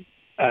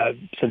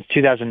since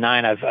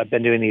 2009. I've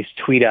been doing these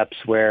tweet ups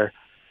where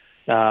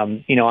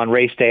on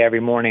race day every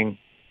morning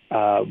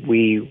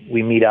we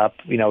meet up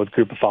with a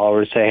group of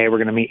followers, say, hey, we're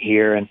going to meet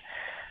here, and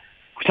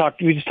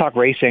we just talk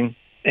racing.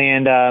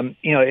 And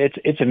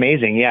it's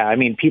amazing. Yeah, I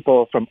mean,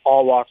 people from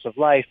all walks of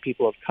life,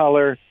 people of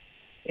color,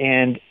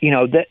 and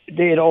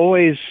it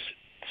always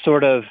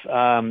sort of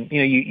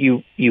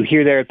you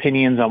hear their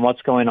opinions on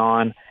what's going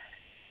on.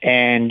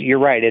 And you're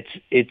right.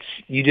 It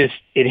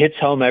hits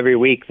home every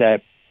week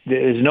that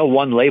there's no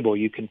one label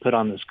you can put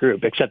on this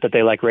group except that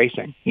they like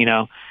racing,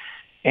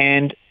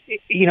 And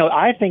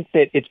I think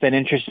that it's been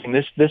interesting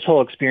this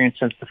whole experience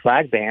since the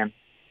flag ban,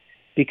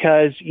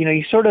 because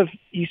you sort of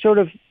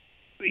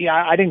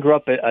I didn't grow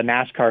up a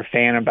NASCAR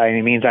fan by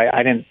any means.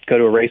 I didn't go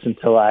to a race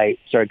until I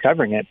started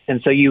covering it,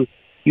 and so you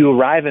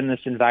arrive in this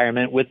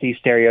environment with these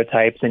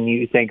stereotypes, and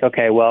you think,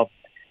 okay, well,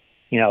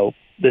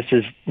 this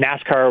is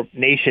NASCAR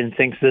Nation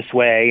thinks this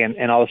way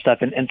and all this stuff.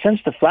 And since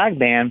the flag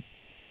ban,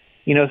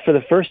 for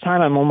the first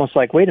time, I'm almost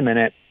like, wait a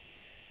minute.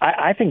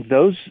 I think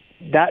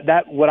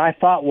that what I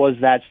thought was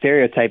that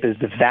stereotype is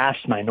the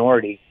vast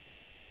minority.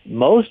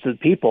 Most of the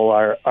people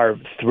are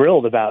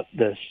thrilled about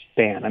this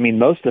ban. I mean,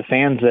 most of the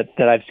fans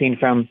that I've seen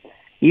from,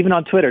 even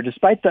on Twitter,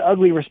 despite the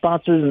ugly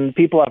responses and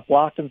people I've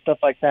blocked and stuff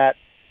like that,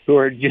 who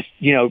are just,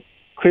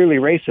 clearly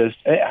racist,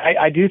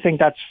 I do think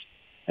that's,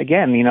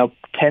 again,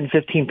 10,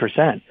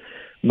 15%.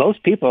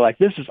 Most people are like,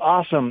 this is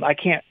awesome.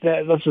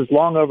 This is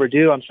long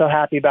overdue. I'm so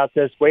happy about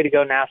this. Way to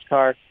go,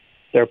 NASCAR.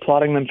 They're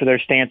applauding them for their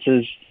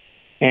stances.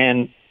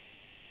 And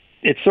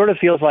it sort of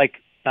feels like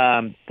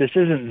this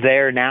isn't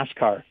their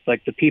NASCAR.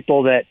 Like the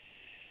people that,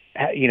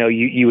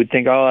 you would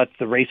think, oh, that's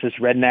the racist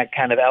redneck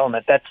kind of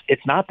element.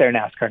 It's not their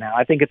NASCAR now.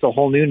 I think it's a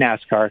whole new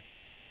NASCAR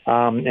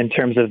in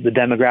terms of the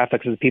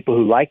demographics of the people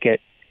who like it.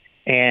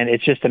 And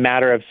it's just a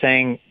matter of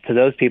saying to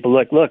those people,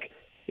 look,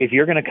 if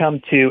you're going to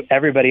come to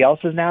everybody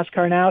else's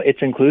NASCAR now,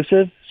 it's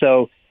inclusive.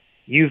 So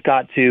you've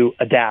got to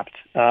adapt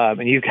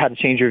and you've got to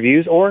change your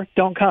views or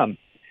don't come.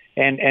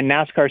 And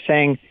NASCAR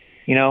saying,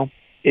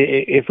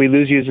 if we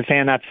lose you as a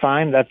fan, that's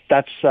fine.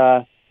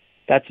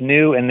 That's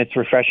new, and it's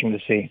refreshing to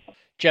see.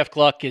 Jeff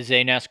Gluck is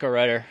a NASCAR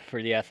writer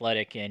for The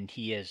Athletic, and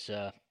he has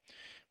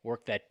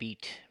worked that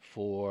beat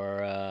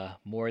for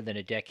more than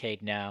a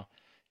decade now.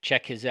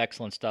 Check his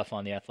excellent stuff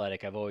on The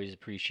Athletic. I've always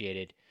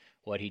appreciated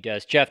what he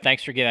does. Jeff,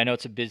 thanks for giving. I know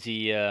it's a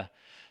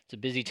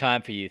busy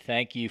time for you.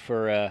 Thank you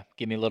for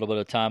giving me a little bit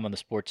of time on the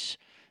Sports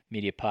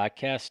Media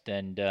Podcast,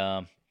 and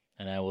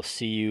I will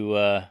see you,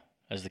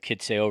 as the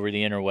kids say, over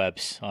the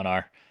interwebs on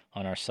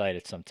our site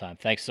at some time.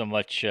 Thanks so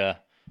much.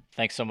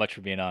 Thanks so much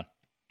for being on.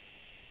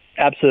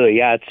 Absolutely,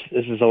 yeah.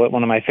 This is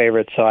one of my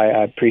favorites, so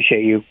I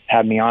appreciate you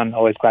having me on.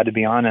 Always glad to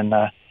be on, and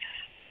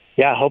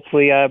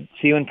hopefully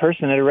see you in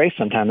person at a race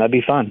sometime. That'd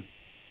be fun.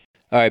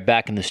 All right,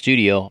 back in the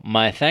studio.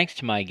 My thanks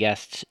to my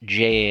guests,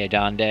 J.A.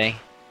 Adande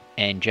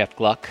and Jeff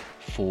Gluck,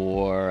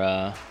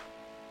 for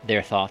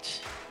their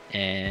thoughts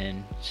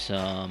and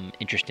some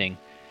interesting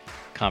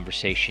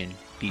conversation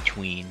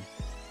between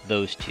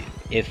those two.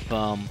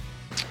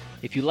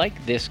 If you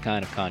like this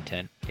kind of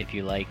content, if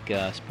you like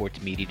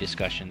sports media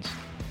discussions,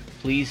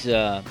 please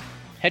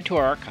head to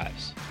our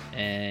archives,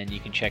 and you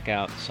can check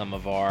out some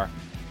of our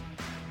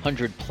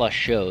 100-plus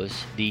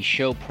shows. The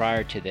show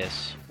prior to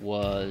this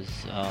was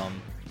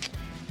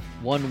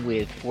one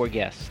with 4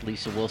 guests: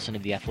 Lisa Wilson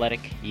of The Athletic,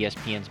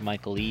 ESPN's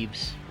Michael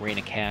Eaves,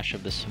 Raina Cash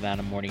of the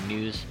Savannah Morning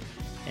News,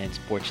 and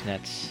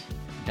Sportsnet's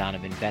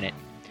Donovan Bennett.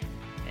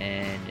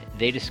 And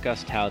they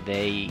discussed how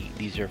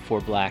these are 4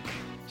 black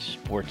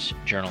sports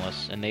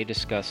journalists, and they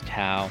discussed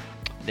how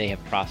they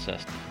have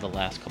processed the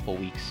last couple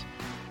weeks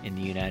in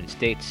the United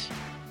States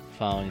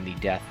following the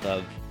death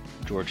of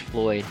George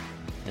Floyd,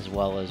 as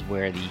well as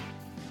where the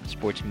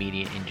sports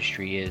media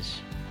industry is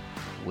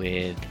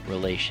with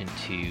relation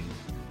to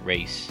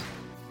race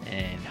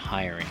and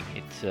hiring.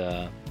 It's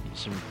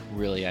some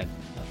really, I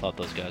thought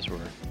those guys were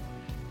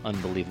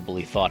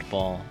unbelievably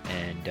thoughtful,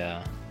 and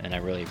I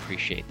really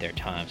appreciate their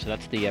time. So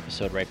that's the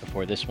episode right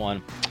before this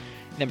one.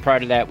 And then prior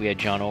to that, we had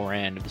John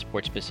Ourand of the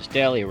Sports Business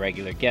Daily, a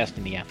regular guest,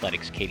 in The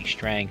Athletic's Katie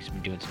Strang, who's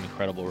been doing some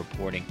incredible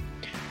reporting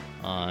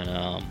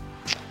on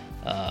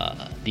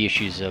the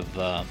issues of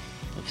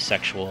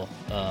sexual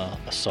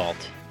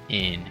assault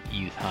in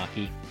youth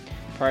hockey.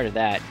 Prior to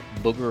that,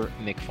 Booger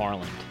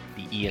McFarland,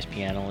 the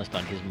ESPN analyst,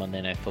 on his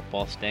Monday Night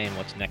Football stay and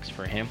what's next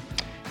for him,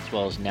 as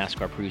well as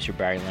NASCAR producer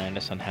Barry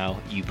Landis on how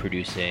you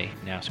produce a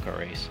NASCAR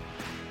race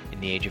in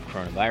the age of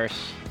coronavirus.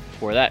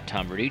 Before that,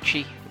 Tom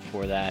Verducci.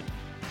 Before that,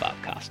 Bob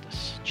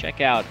Costas.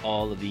 Check out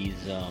all of these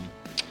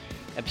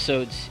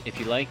episodes if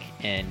you like,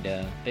 and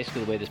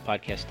basically the way this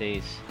podcast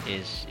stays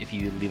is if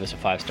you leave us a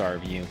 5-star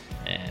review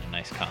and a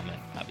nice comment.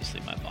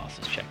 Obviously my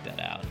bosses check that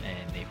out,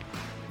 and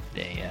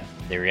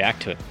they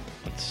react to it.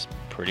 That's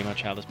pretty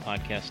much how this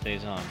podcast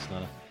stays on. It's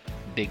not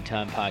a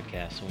big-time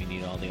podcast, so we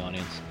need all the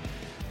audience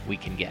we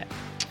can get.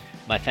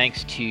 My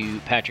thanks to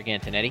Patrick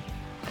Antonetti,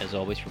 as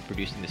always, for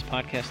producing this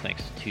podcast.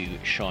 Thanks to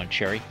Sean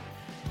Cherry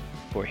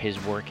for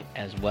his work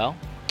as well.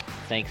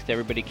 Thanks to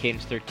everybody at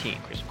Cadence 13,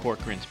 Chris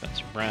Corcoran,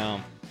 Spencer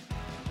Brown,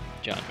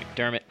 John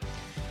McDermott,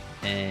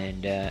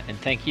 and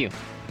thank you,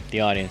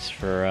 the audience,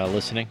 for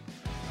listening.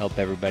 Hope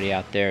everybody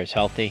out there is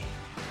healthy,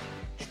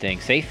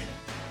 staying safe,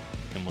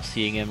 and we'll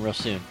see you again real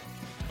soon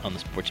on the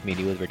Sports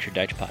Media with Richard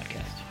Deitsch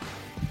podcast.